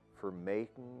for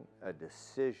making a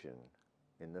decision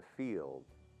in the field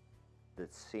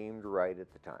that seemed right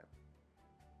at the time.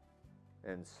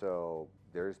 And so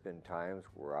there's been times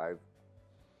where I've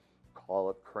called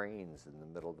up cranes in the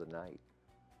middle of the night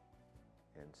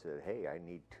and said, hey, I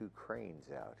need 2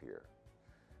 cranes out here.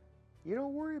 you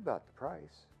don't worry about the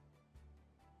price.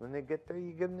 When they get there,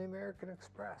 you give them the American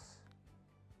Express.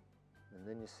 And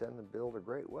then you send the bill to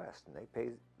Great West, and they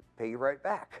pay you right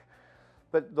back.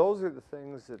 But those are the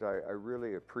things that I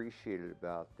really appreciated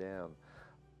about them.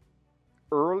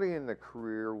 Early in the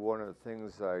career, one of the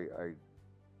things I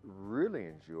really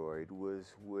enjoyed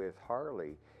was with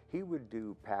Harley. He would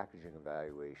do packaging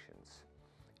evaluations.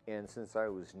 And since I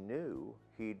was new,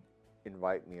 he'd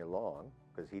invite me along,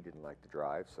 because he didn't like to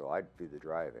drive, so I'd do the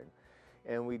driving.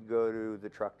 And we'd go to the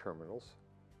truck terminals,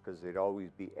 because they'd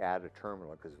always be at a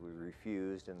terminal, because we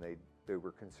refused, and they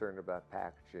were concerned about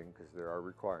packaging, because there are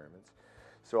requirements.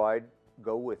 So I'd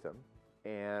go with them,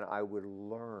 and I would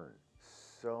learn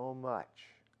so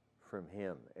much from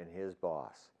him and his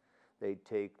boss. They'd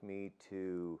take me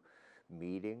to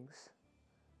meetings.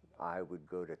 I would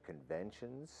go to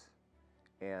conventions,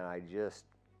 and I just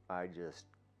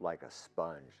like a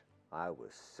sponge, I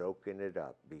was soaking it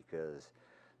up, because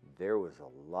there was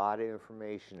a lot of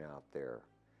information out there.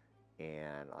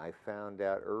 And I found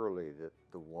out early that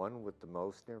the one with the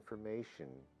most information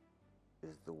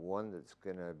is the one that's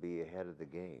going to be ahead of the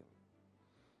game.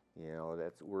 You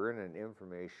know, we're in an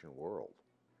information world.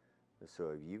 So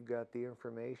if you've got the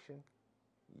information,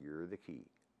 you're the key.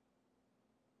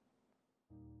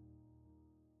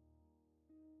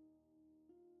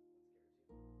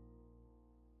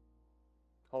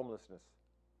 Homelessness.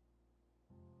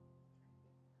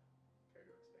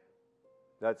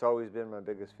 That's always been my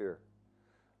biggest fear.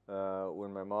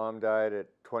 When my mom died at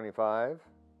 25,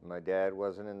 my dad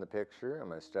wasn't in the picture, and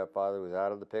my stepfather was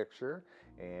out of the picture,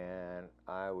 and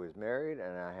I was married,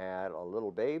 and I had a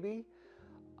little baby.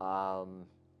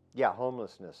 Yeah,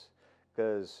 homelessness,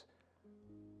 because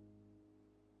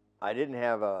I didn't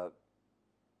have a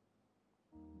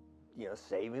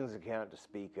savings account to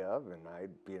speak of, and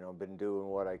I'd been doing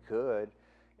what I could.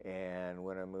 And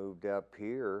when I moved up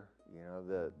here,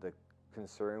 the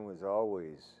concern was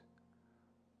always,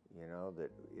 that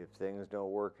if things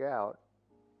don't work out,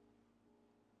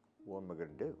 what am I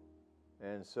going to do?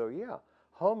 And so, yeah,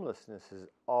 homelessness has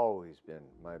always been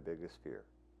my biggest fear.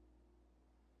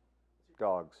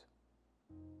 Dogs.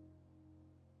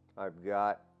 I've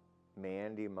got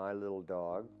Mandy, my little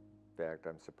dog. In fact,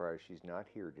 I'm surprised she's not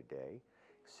here today,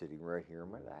 sitting right here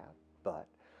in my lap. But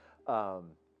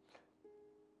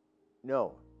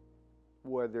no,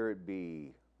 whether it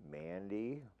be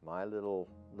Mandy, my little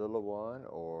one,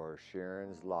 or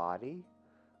Sharon's Lottie,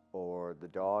 or the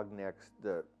dog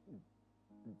the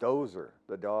Dozer,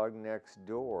 the dog next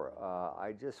door.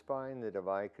 I just find that if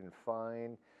I can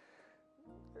find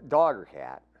dog or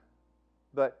cat,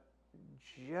 but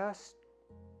just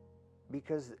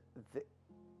because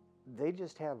they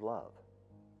just have love,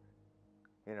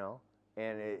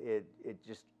 and it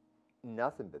just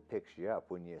nothing but picks you up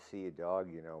when you see a dog,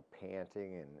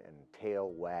 panting and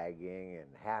tail wagging and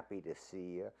happy to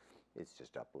see you. It's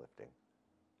just uplifting.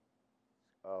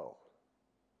 Oh.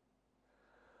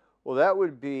 Well, that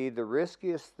would be the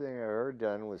riskiest thing I've ever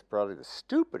done, was probably the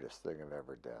stupidest thing I've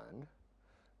ever done.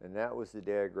 And that was the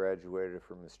day I graduated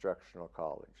from instructional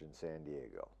college in San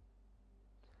Diego.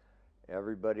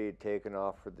 Everybody had taken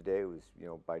off for the day. It was,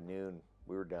 by noon,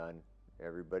 we were done.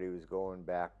 Everybody was going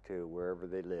back to wherever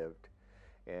they lived.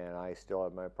 And I still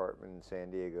had my apartment in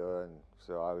San Diego, and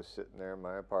so I was sitting there in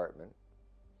my apartment.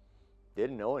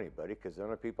 Didn't know anybody, because the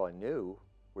only people I knew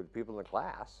were the people in the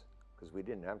class, because we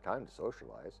didn't have time to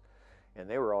socialize, and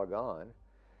they were all gone.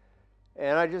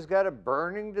 And I just got a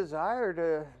burning desire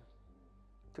to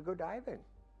go diving.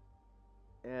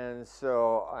 And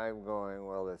so I'm going,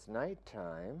 well, it's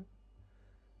nighttime,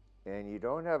 and you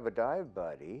don't have a dive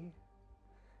buddy,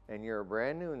 and you're a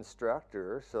brand new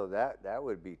instructor, so that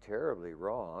would be terribly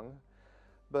wrong.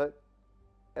 But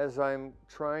as I'm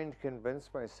trying to convince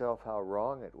myself how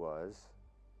wrong it was,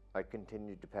 I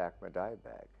continued to pack my dive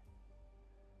bag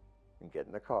and get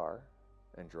in the car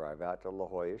and drive out to La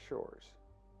Jolla Shores.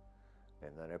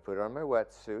 And then I put on my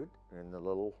wetsuit in the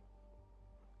little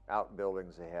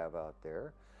outbuildings they have out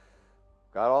there,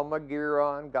 got all my gear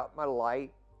on, got my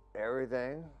light,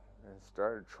 everything, and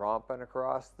started tromping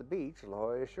across the beach, La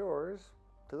Jolla Shores,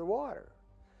 to the water.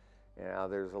 And now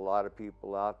there's a lot of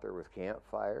people out there with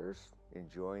campfires,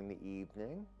 enjoying the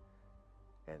evening,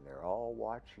 and they're all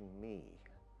watching me.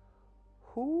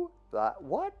 Who thought,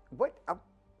 what?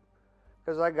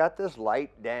 Because I got this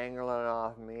light dangling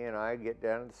off me, and I get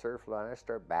down to the surf line, I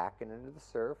start backing into the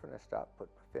surf, and I stop, put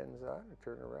my fins on, and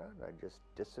turn around, and I just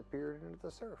disappeared into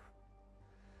the surf.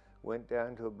 Went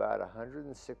down to about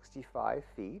 165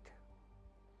 feet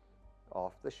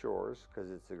off the shores, because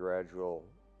it's a gradual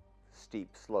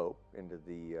steep slope into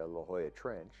the La Jolla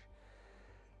Trench.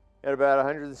 At about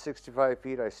 165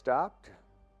 feet, I stopped,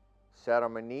 sat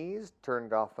on my knees,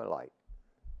 turned off my light,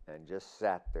 and just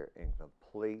sat there in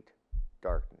complete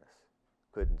darkness.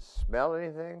 Couldn't smell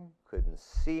anything, couldn't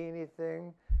see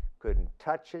anything, couldn't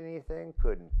touch anything,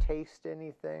 couldn't taste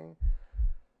anything.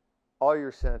 All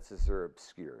your senses are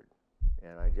obscured.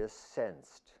 And I just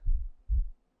sensed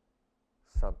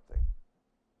something.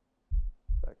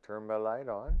 So I turned my light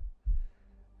on,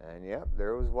 and yep,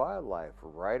 there was wildlife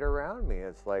right around me.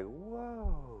 It's like,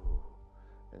 whoa.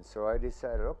 And so I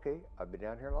decided, okay, I've been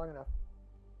down here long enough,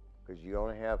 because you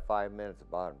only have 5 minutes of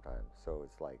bottom time, so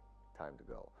it's like time to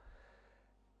go.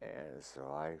 And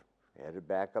so I headed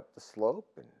back up the slope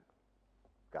and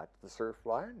got to the surf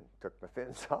line, took my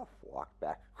fins off, walked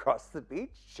back across the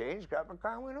beach, changed, got my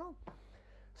car, and went home.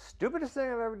 Stupidest thing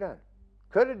I've ever done.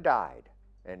 Could have died,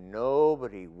 and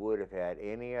nobody would have had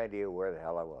any idea where the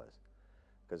hell I was,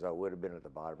 because I would have been at the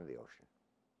bottom of the ocean.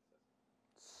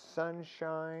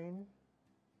 Sunshine,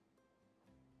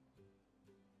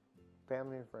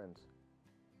 family and friends.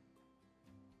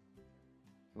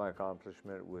 My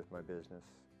accomplishment with my business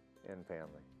and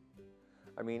family.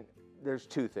 I mean, there's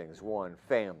two things. One,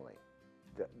 family.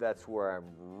 That's where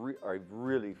I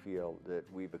really feel that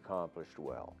we've accomplished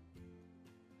well.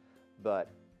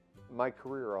 But my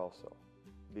career also,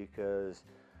 because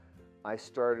I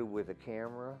started with a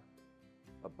camera,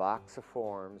 a box of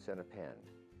forms, and a pen.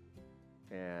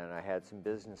 And I had some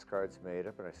business cards made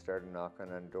up, and I started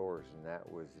knocking on doors, and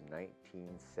that was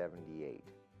 1978.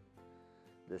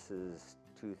 This is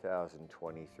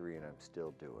 2023, and I'm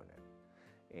still doing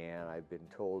it. And I've been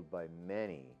told by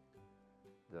many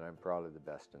that I'm probably the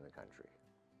best in the country.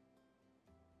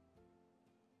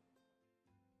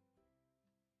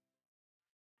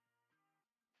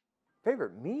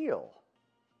 Favorite meal?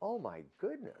 Oh my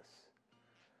goodness.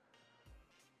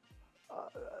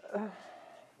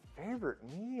 Favorite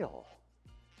meal?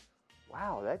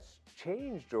 Wow, that's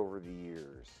changed over the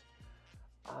years.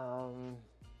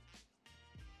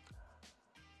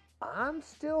 I'm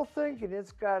still thinking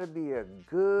it's got to be a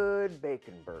good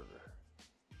bacon burger.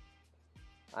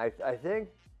 I think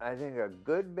a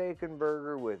good bacon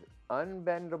burger with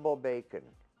unbendable bacon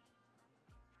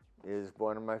is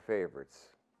one of my favorites.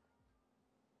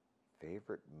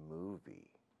 Favorite movie?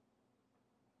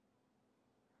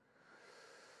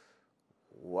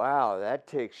 Wow, that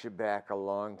takes you back a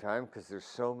long time, because there's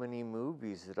so many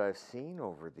movies that I've seen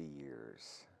over the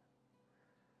years.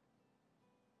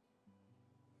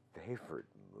 Favorite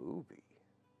movie?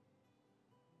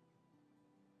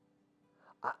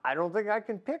 I don't think I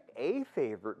can pick a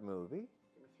favorite movie.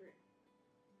 Number 3.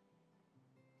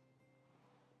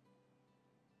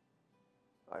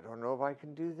 I don't know if I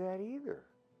can do that either,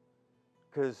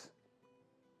 because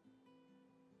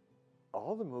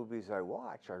all the movies I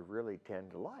watch, I really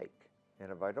tend to like.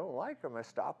 And if I don't like them, I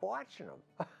stop watching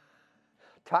them.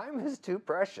 Time is too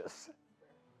precious.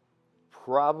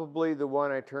 Probably the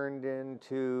one I turned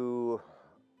into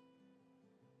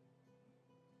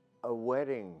a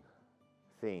wedding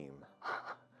theme,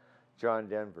 John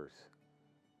Denver's.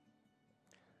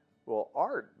 Well,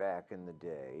 art back in the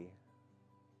day,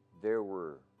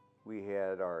 we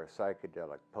had our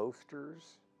psychedelic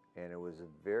posters, and it was a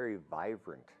very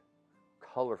vibrant,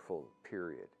 colorful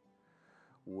period,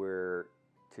 where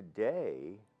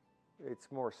today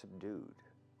it's more subdued.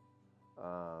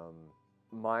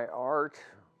 My art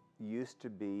used to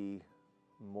be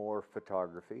more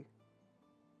photography,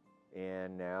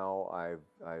 and now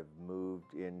I've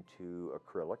moved into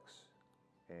acrylics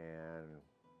and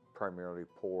primarily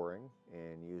pouring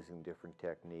and using different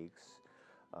techniques,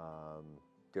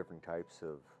 different types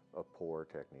of pour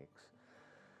techniques.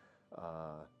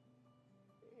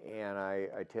 And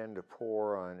I tend to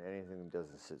pour on anything that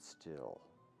doesn't sit still.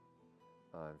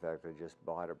 In fact, I just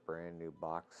bought a brand new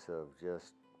box of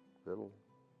just little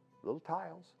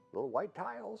tiles, little white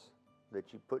tiles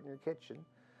that you put in your kitchen,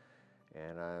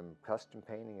 and I'm custom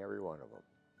painting every one of them.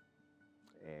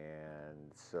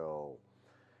 And so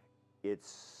it's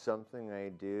something I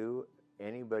do.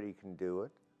 Anybody can do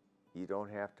it. You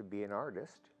don't have to be an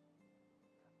artist.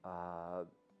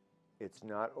 It's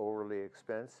not overly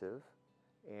expensive.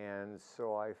 And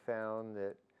so I found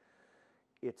that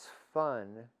it's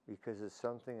fun because it's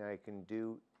something I can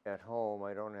do at home.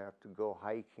 I don't have to go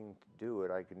hiking to do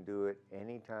it. I can do it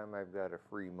anytime I've got a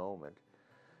free moment.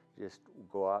 Just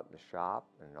go out in the shop,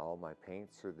 and all my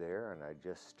paints are there, and I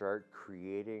just start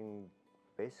creating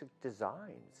basic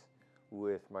designs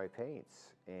with my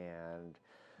paints and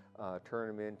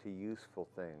turn them into useful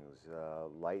things.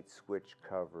 Light switch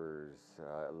covers,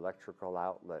 electrical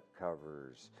outlet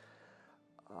covers,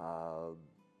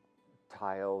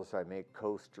 tiles, I make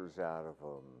coasters out of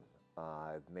them.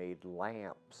 I've made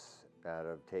lamps out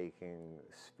of taking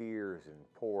spheres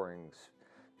and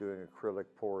doing acrylic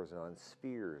pours on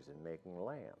spheres and making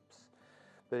lamps.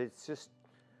 But it's just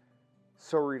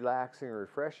so relaxing and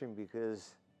refreshing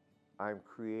because I'm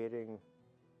creating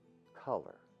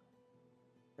color.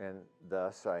 And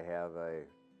thus I have a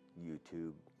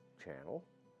YouTube channel,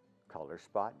 Color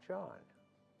Spot John.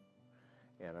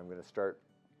 And I'm going to start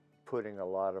putting a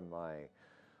lot of my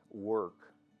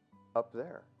work up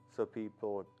there so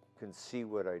people can see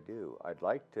what I do. I'd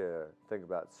like to think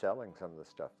about selling some of the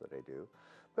stuff that I do,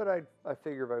 but I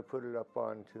figure if I put it up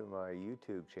onto my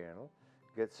YouTube channel,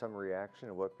 get some reaction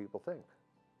to what people think.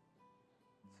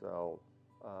 So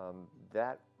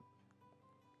that,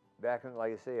 back in,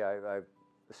 like I say, I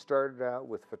started out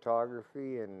with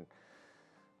photography and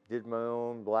did my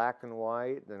own black and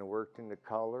white, then worked into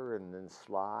color, and then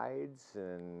slides,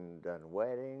 and done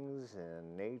weddings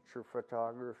and nature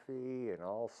photography and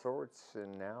all sorts,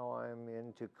 and now I'm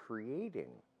into creating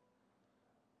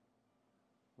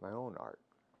my own art.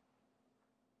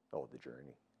 Oh, the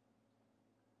journey.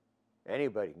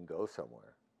 Anybody can go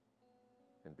somewhere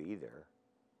and be there,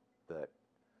 but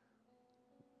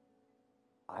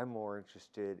I'm more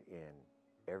interested in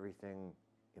everything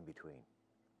in between.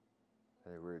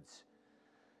 In other words,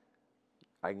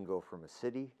 I can go from a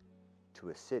city to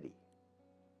a city,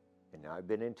 and now I've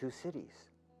been in 2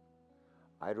 cities.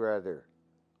 I'd rather,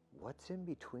 what's in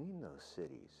between those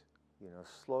cities? You know,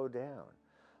 slow down.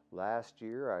 Last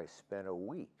year I spent a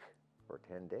week or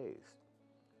 10 days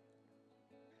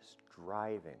just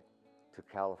driving to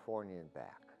California and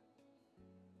back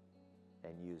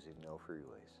and using no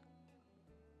freeways.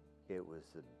 It was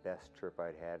the best trip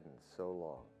I'd had in so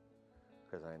long,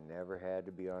 because I never had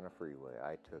to be on a freeway.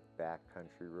 I took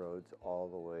backcountry roads all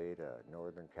the way to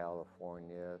Northern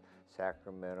California,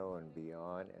 Sacramento and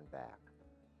beyond and back.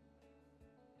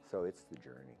 So it's the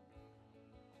journey.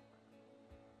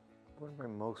 What am I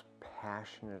most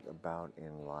passionate about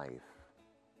in life?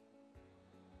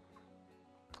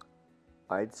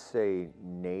 I'd say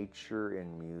nature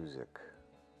and music.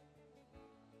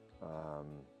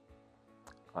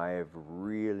 I have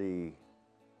really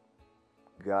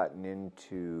gotten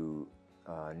into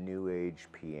New Age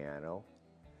piano.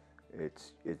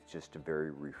 It's just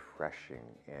very refreshing,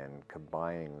 and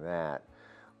combining that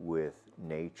with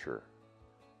nature,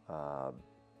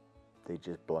 they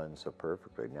just blend so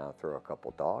perfectly. Now throw a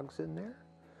couple dogs in there,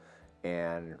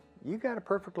 and you got a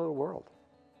perfect little world.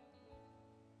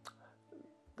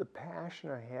 The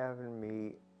passion I have in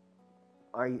me,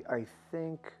 I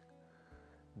think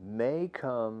may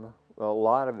come, well, a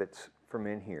lot of it's from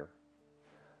in here,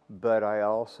 but I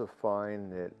also find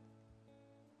that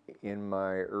in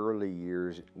my early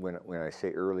years, when I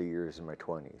say early years, in my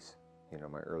 20s, you know,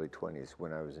 my early 20s,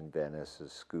 when I was in Venice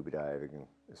as scuba diving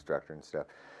instructor and stuff,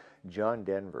 John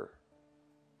Denver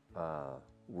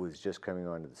was just coming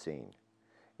onto the scene,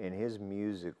 and his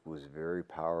music was very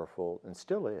powerful and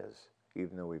still is,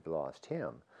 even though we've lost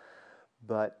him.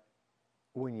 But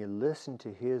when you listen to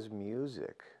his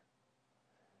music,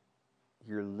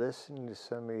 you're listening to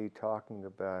somebody talking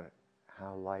about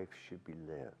how life should be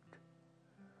lived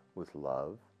with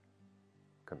love,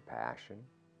 compassion,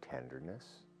 tenderness,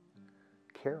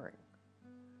 caring.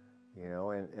 You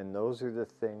know, and those are the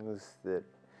things that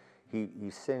he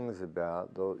sings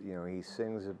about. Though, you know, he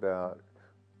sings about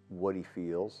what he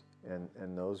feels,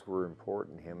 and those were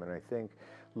important to him. And I think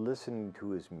listening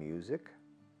to his music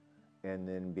and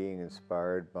then being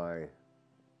inspired by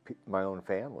my own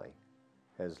family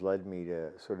has led me to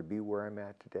sort of be where I'm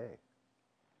at today.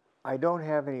 I don't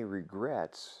have any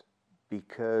regrets,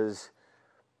 because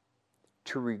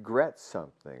to regret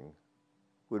something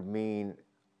would mean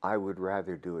I would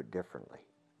rather do it differently.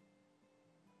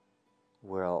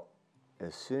 Well,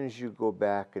 as soon as you go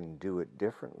back and do it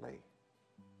differently,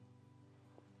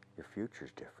 your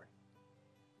future's different.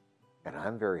 And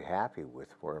I'm very happy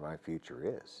with where my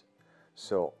future is.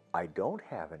 So I don't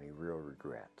have any real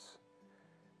regrets,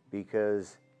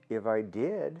 because if I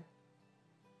did,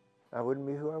 I wouldn't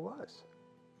be who I was.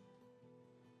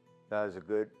 I was a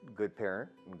good parent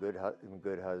and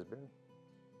good husband.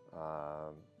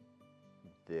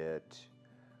 That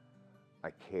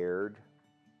I cared,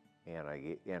 and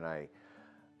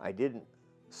I didn't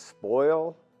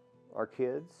spoil our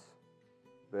kids,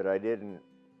 but I didn't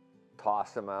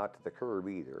toss them out to the curb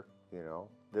either. You know,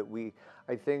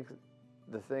 I think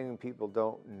the thing people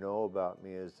don't know about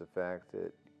me is the fact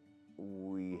that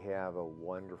we have a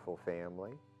wonderful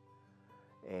family,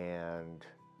 and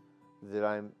that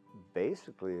I'm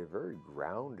basically a very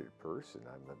grounded person.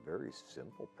 I'm a very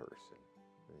simple person,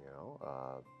 you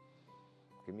know.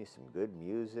 Give me some good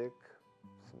music,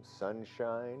 some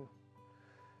sunshine,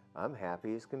 I'm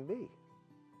happy as can be.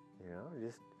 You know,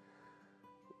 just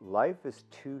life is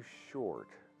too short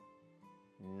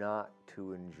not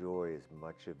to enjoy as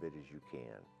much of it as you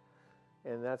can.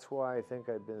 And that's why I think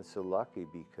I've been so lucky,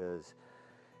 because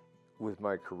with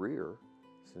my career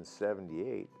since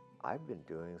 '78, I've been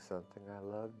doing something I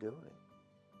love doing.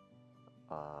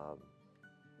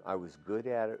 I was good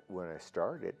at it when I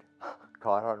started,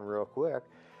 caught on real quick,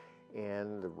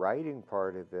 and the writing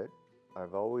part of it,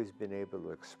 I've always been able to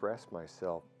express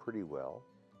myself pretty well.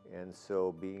 And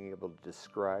so being able to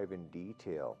describe in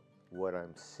detail what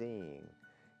I'm seeing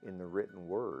in the written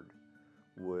word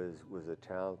was a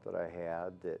talent that I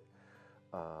had that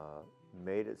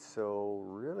made it so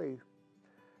really,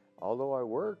 although I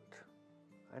worked,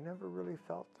 I never really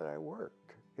felt that I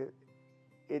worked.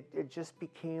 It just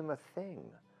became a thing.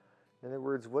 In other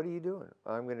words, what are you doing?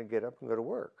 I'm going to get up and go to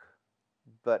work.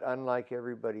 But unlike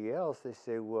everybody else, they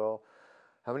say, well,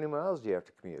 how many miles do you have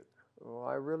to commute? Well,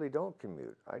 I really don't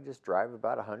commute. I just drive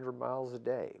about 100 miles a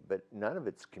day. But none of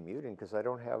it's commuting, because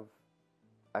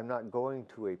I'm not going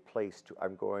to a place,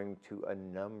 I'm going to a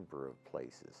number of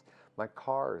places. My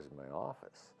car is my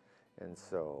office. And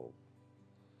so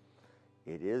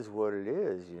it is what it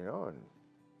is, you know, and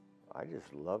I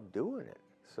just love doing it.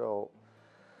 So,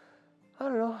 I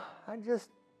don't know,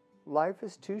 life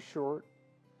is too short,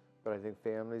 but I think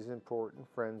family is important,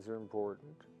 friends are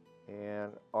important,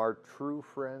 and our true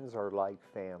friends are like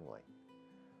family.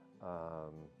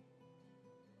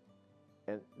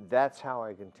 And that's how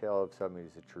I can tell if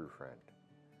somebody's a true friend.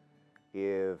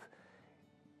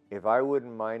 If I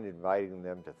wouldn't mind inviting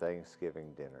them to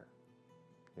Thanksgiving dinner,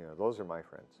 you know, those are my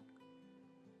friends.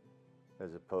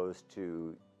 As opposed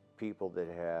to people that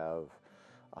have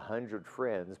 100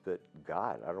 friends, but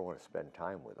God, I don't want to spend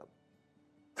time with them.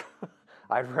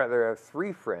 I'd rather have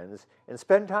 3 friends and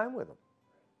spend time with them.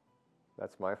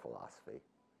 That's my philosophy.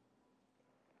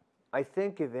 I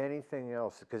think if anything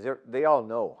else, because they all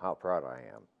know how proud I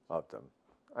am of them,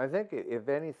 I think if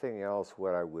anything else,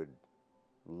 what I would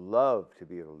love to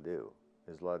be able to do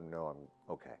is let them know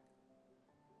I'm okay.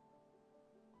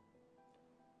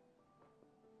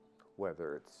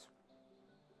 Whether it's,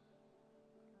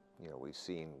 you know, we've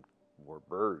seen where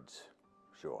birds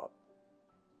show up.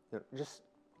 You know, just,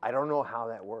 I don't know how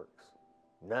that works.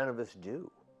 None of us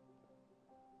do.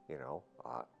 You know,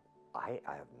 I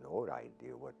have no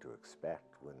idea what to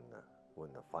expect when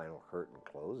the final curtain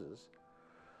closes.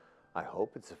 I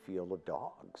hope it's a field of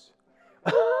dogs.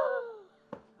 That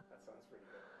sounds pretty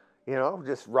good. You know,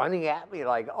 just running at me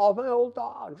like, oh, my old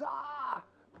dogs, ah!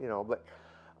 You know, but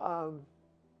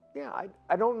yeah,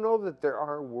 I don't know that there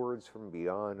are words from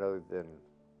beyond other than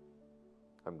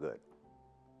I'm good.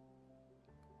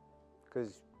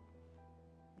 Because,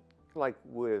 like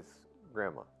with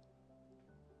Grandma,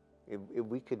 if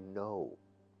we could know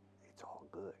it's all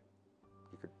good,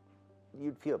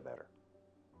 you'd feel better.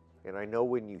 And I know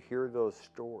when you hear those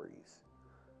stories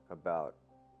about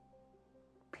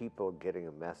people getting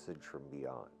a message from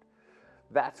beyond,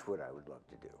 that's what I would love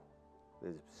to do,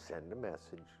 is send a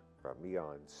message from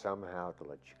beyond somehow to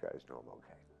let you guys know I'm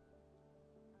okay.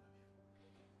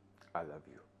 I love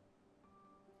you.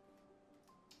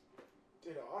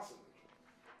 Dude, awesome.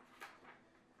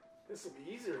 This will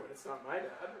be easier when it's not my dad.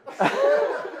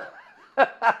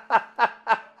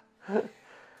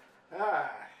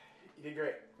 You did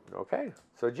great. Okay,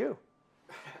 so did you.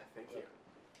 Thank you.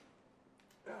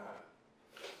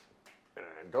 And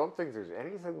I don't think there's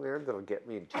anything there that'll get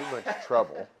me in too much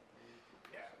trouble.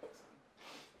 Yeah.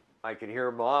 I can hear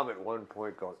Mom at one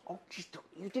point going, oh, geez,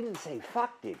 you didn't say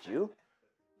fuck, did you?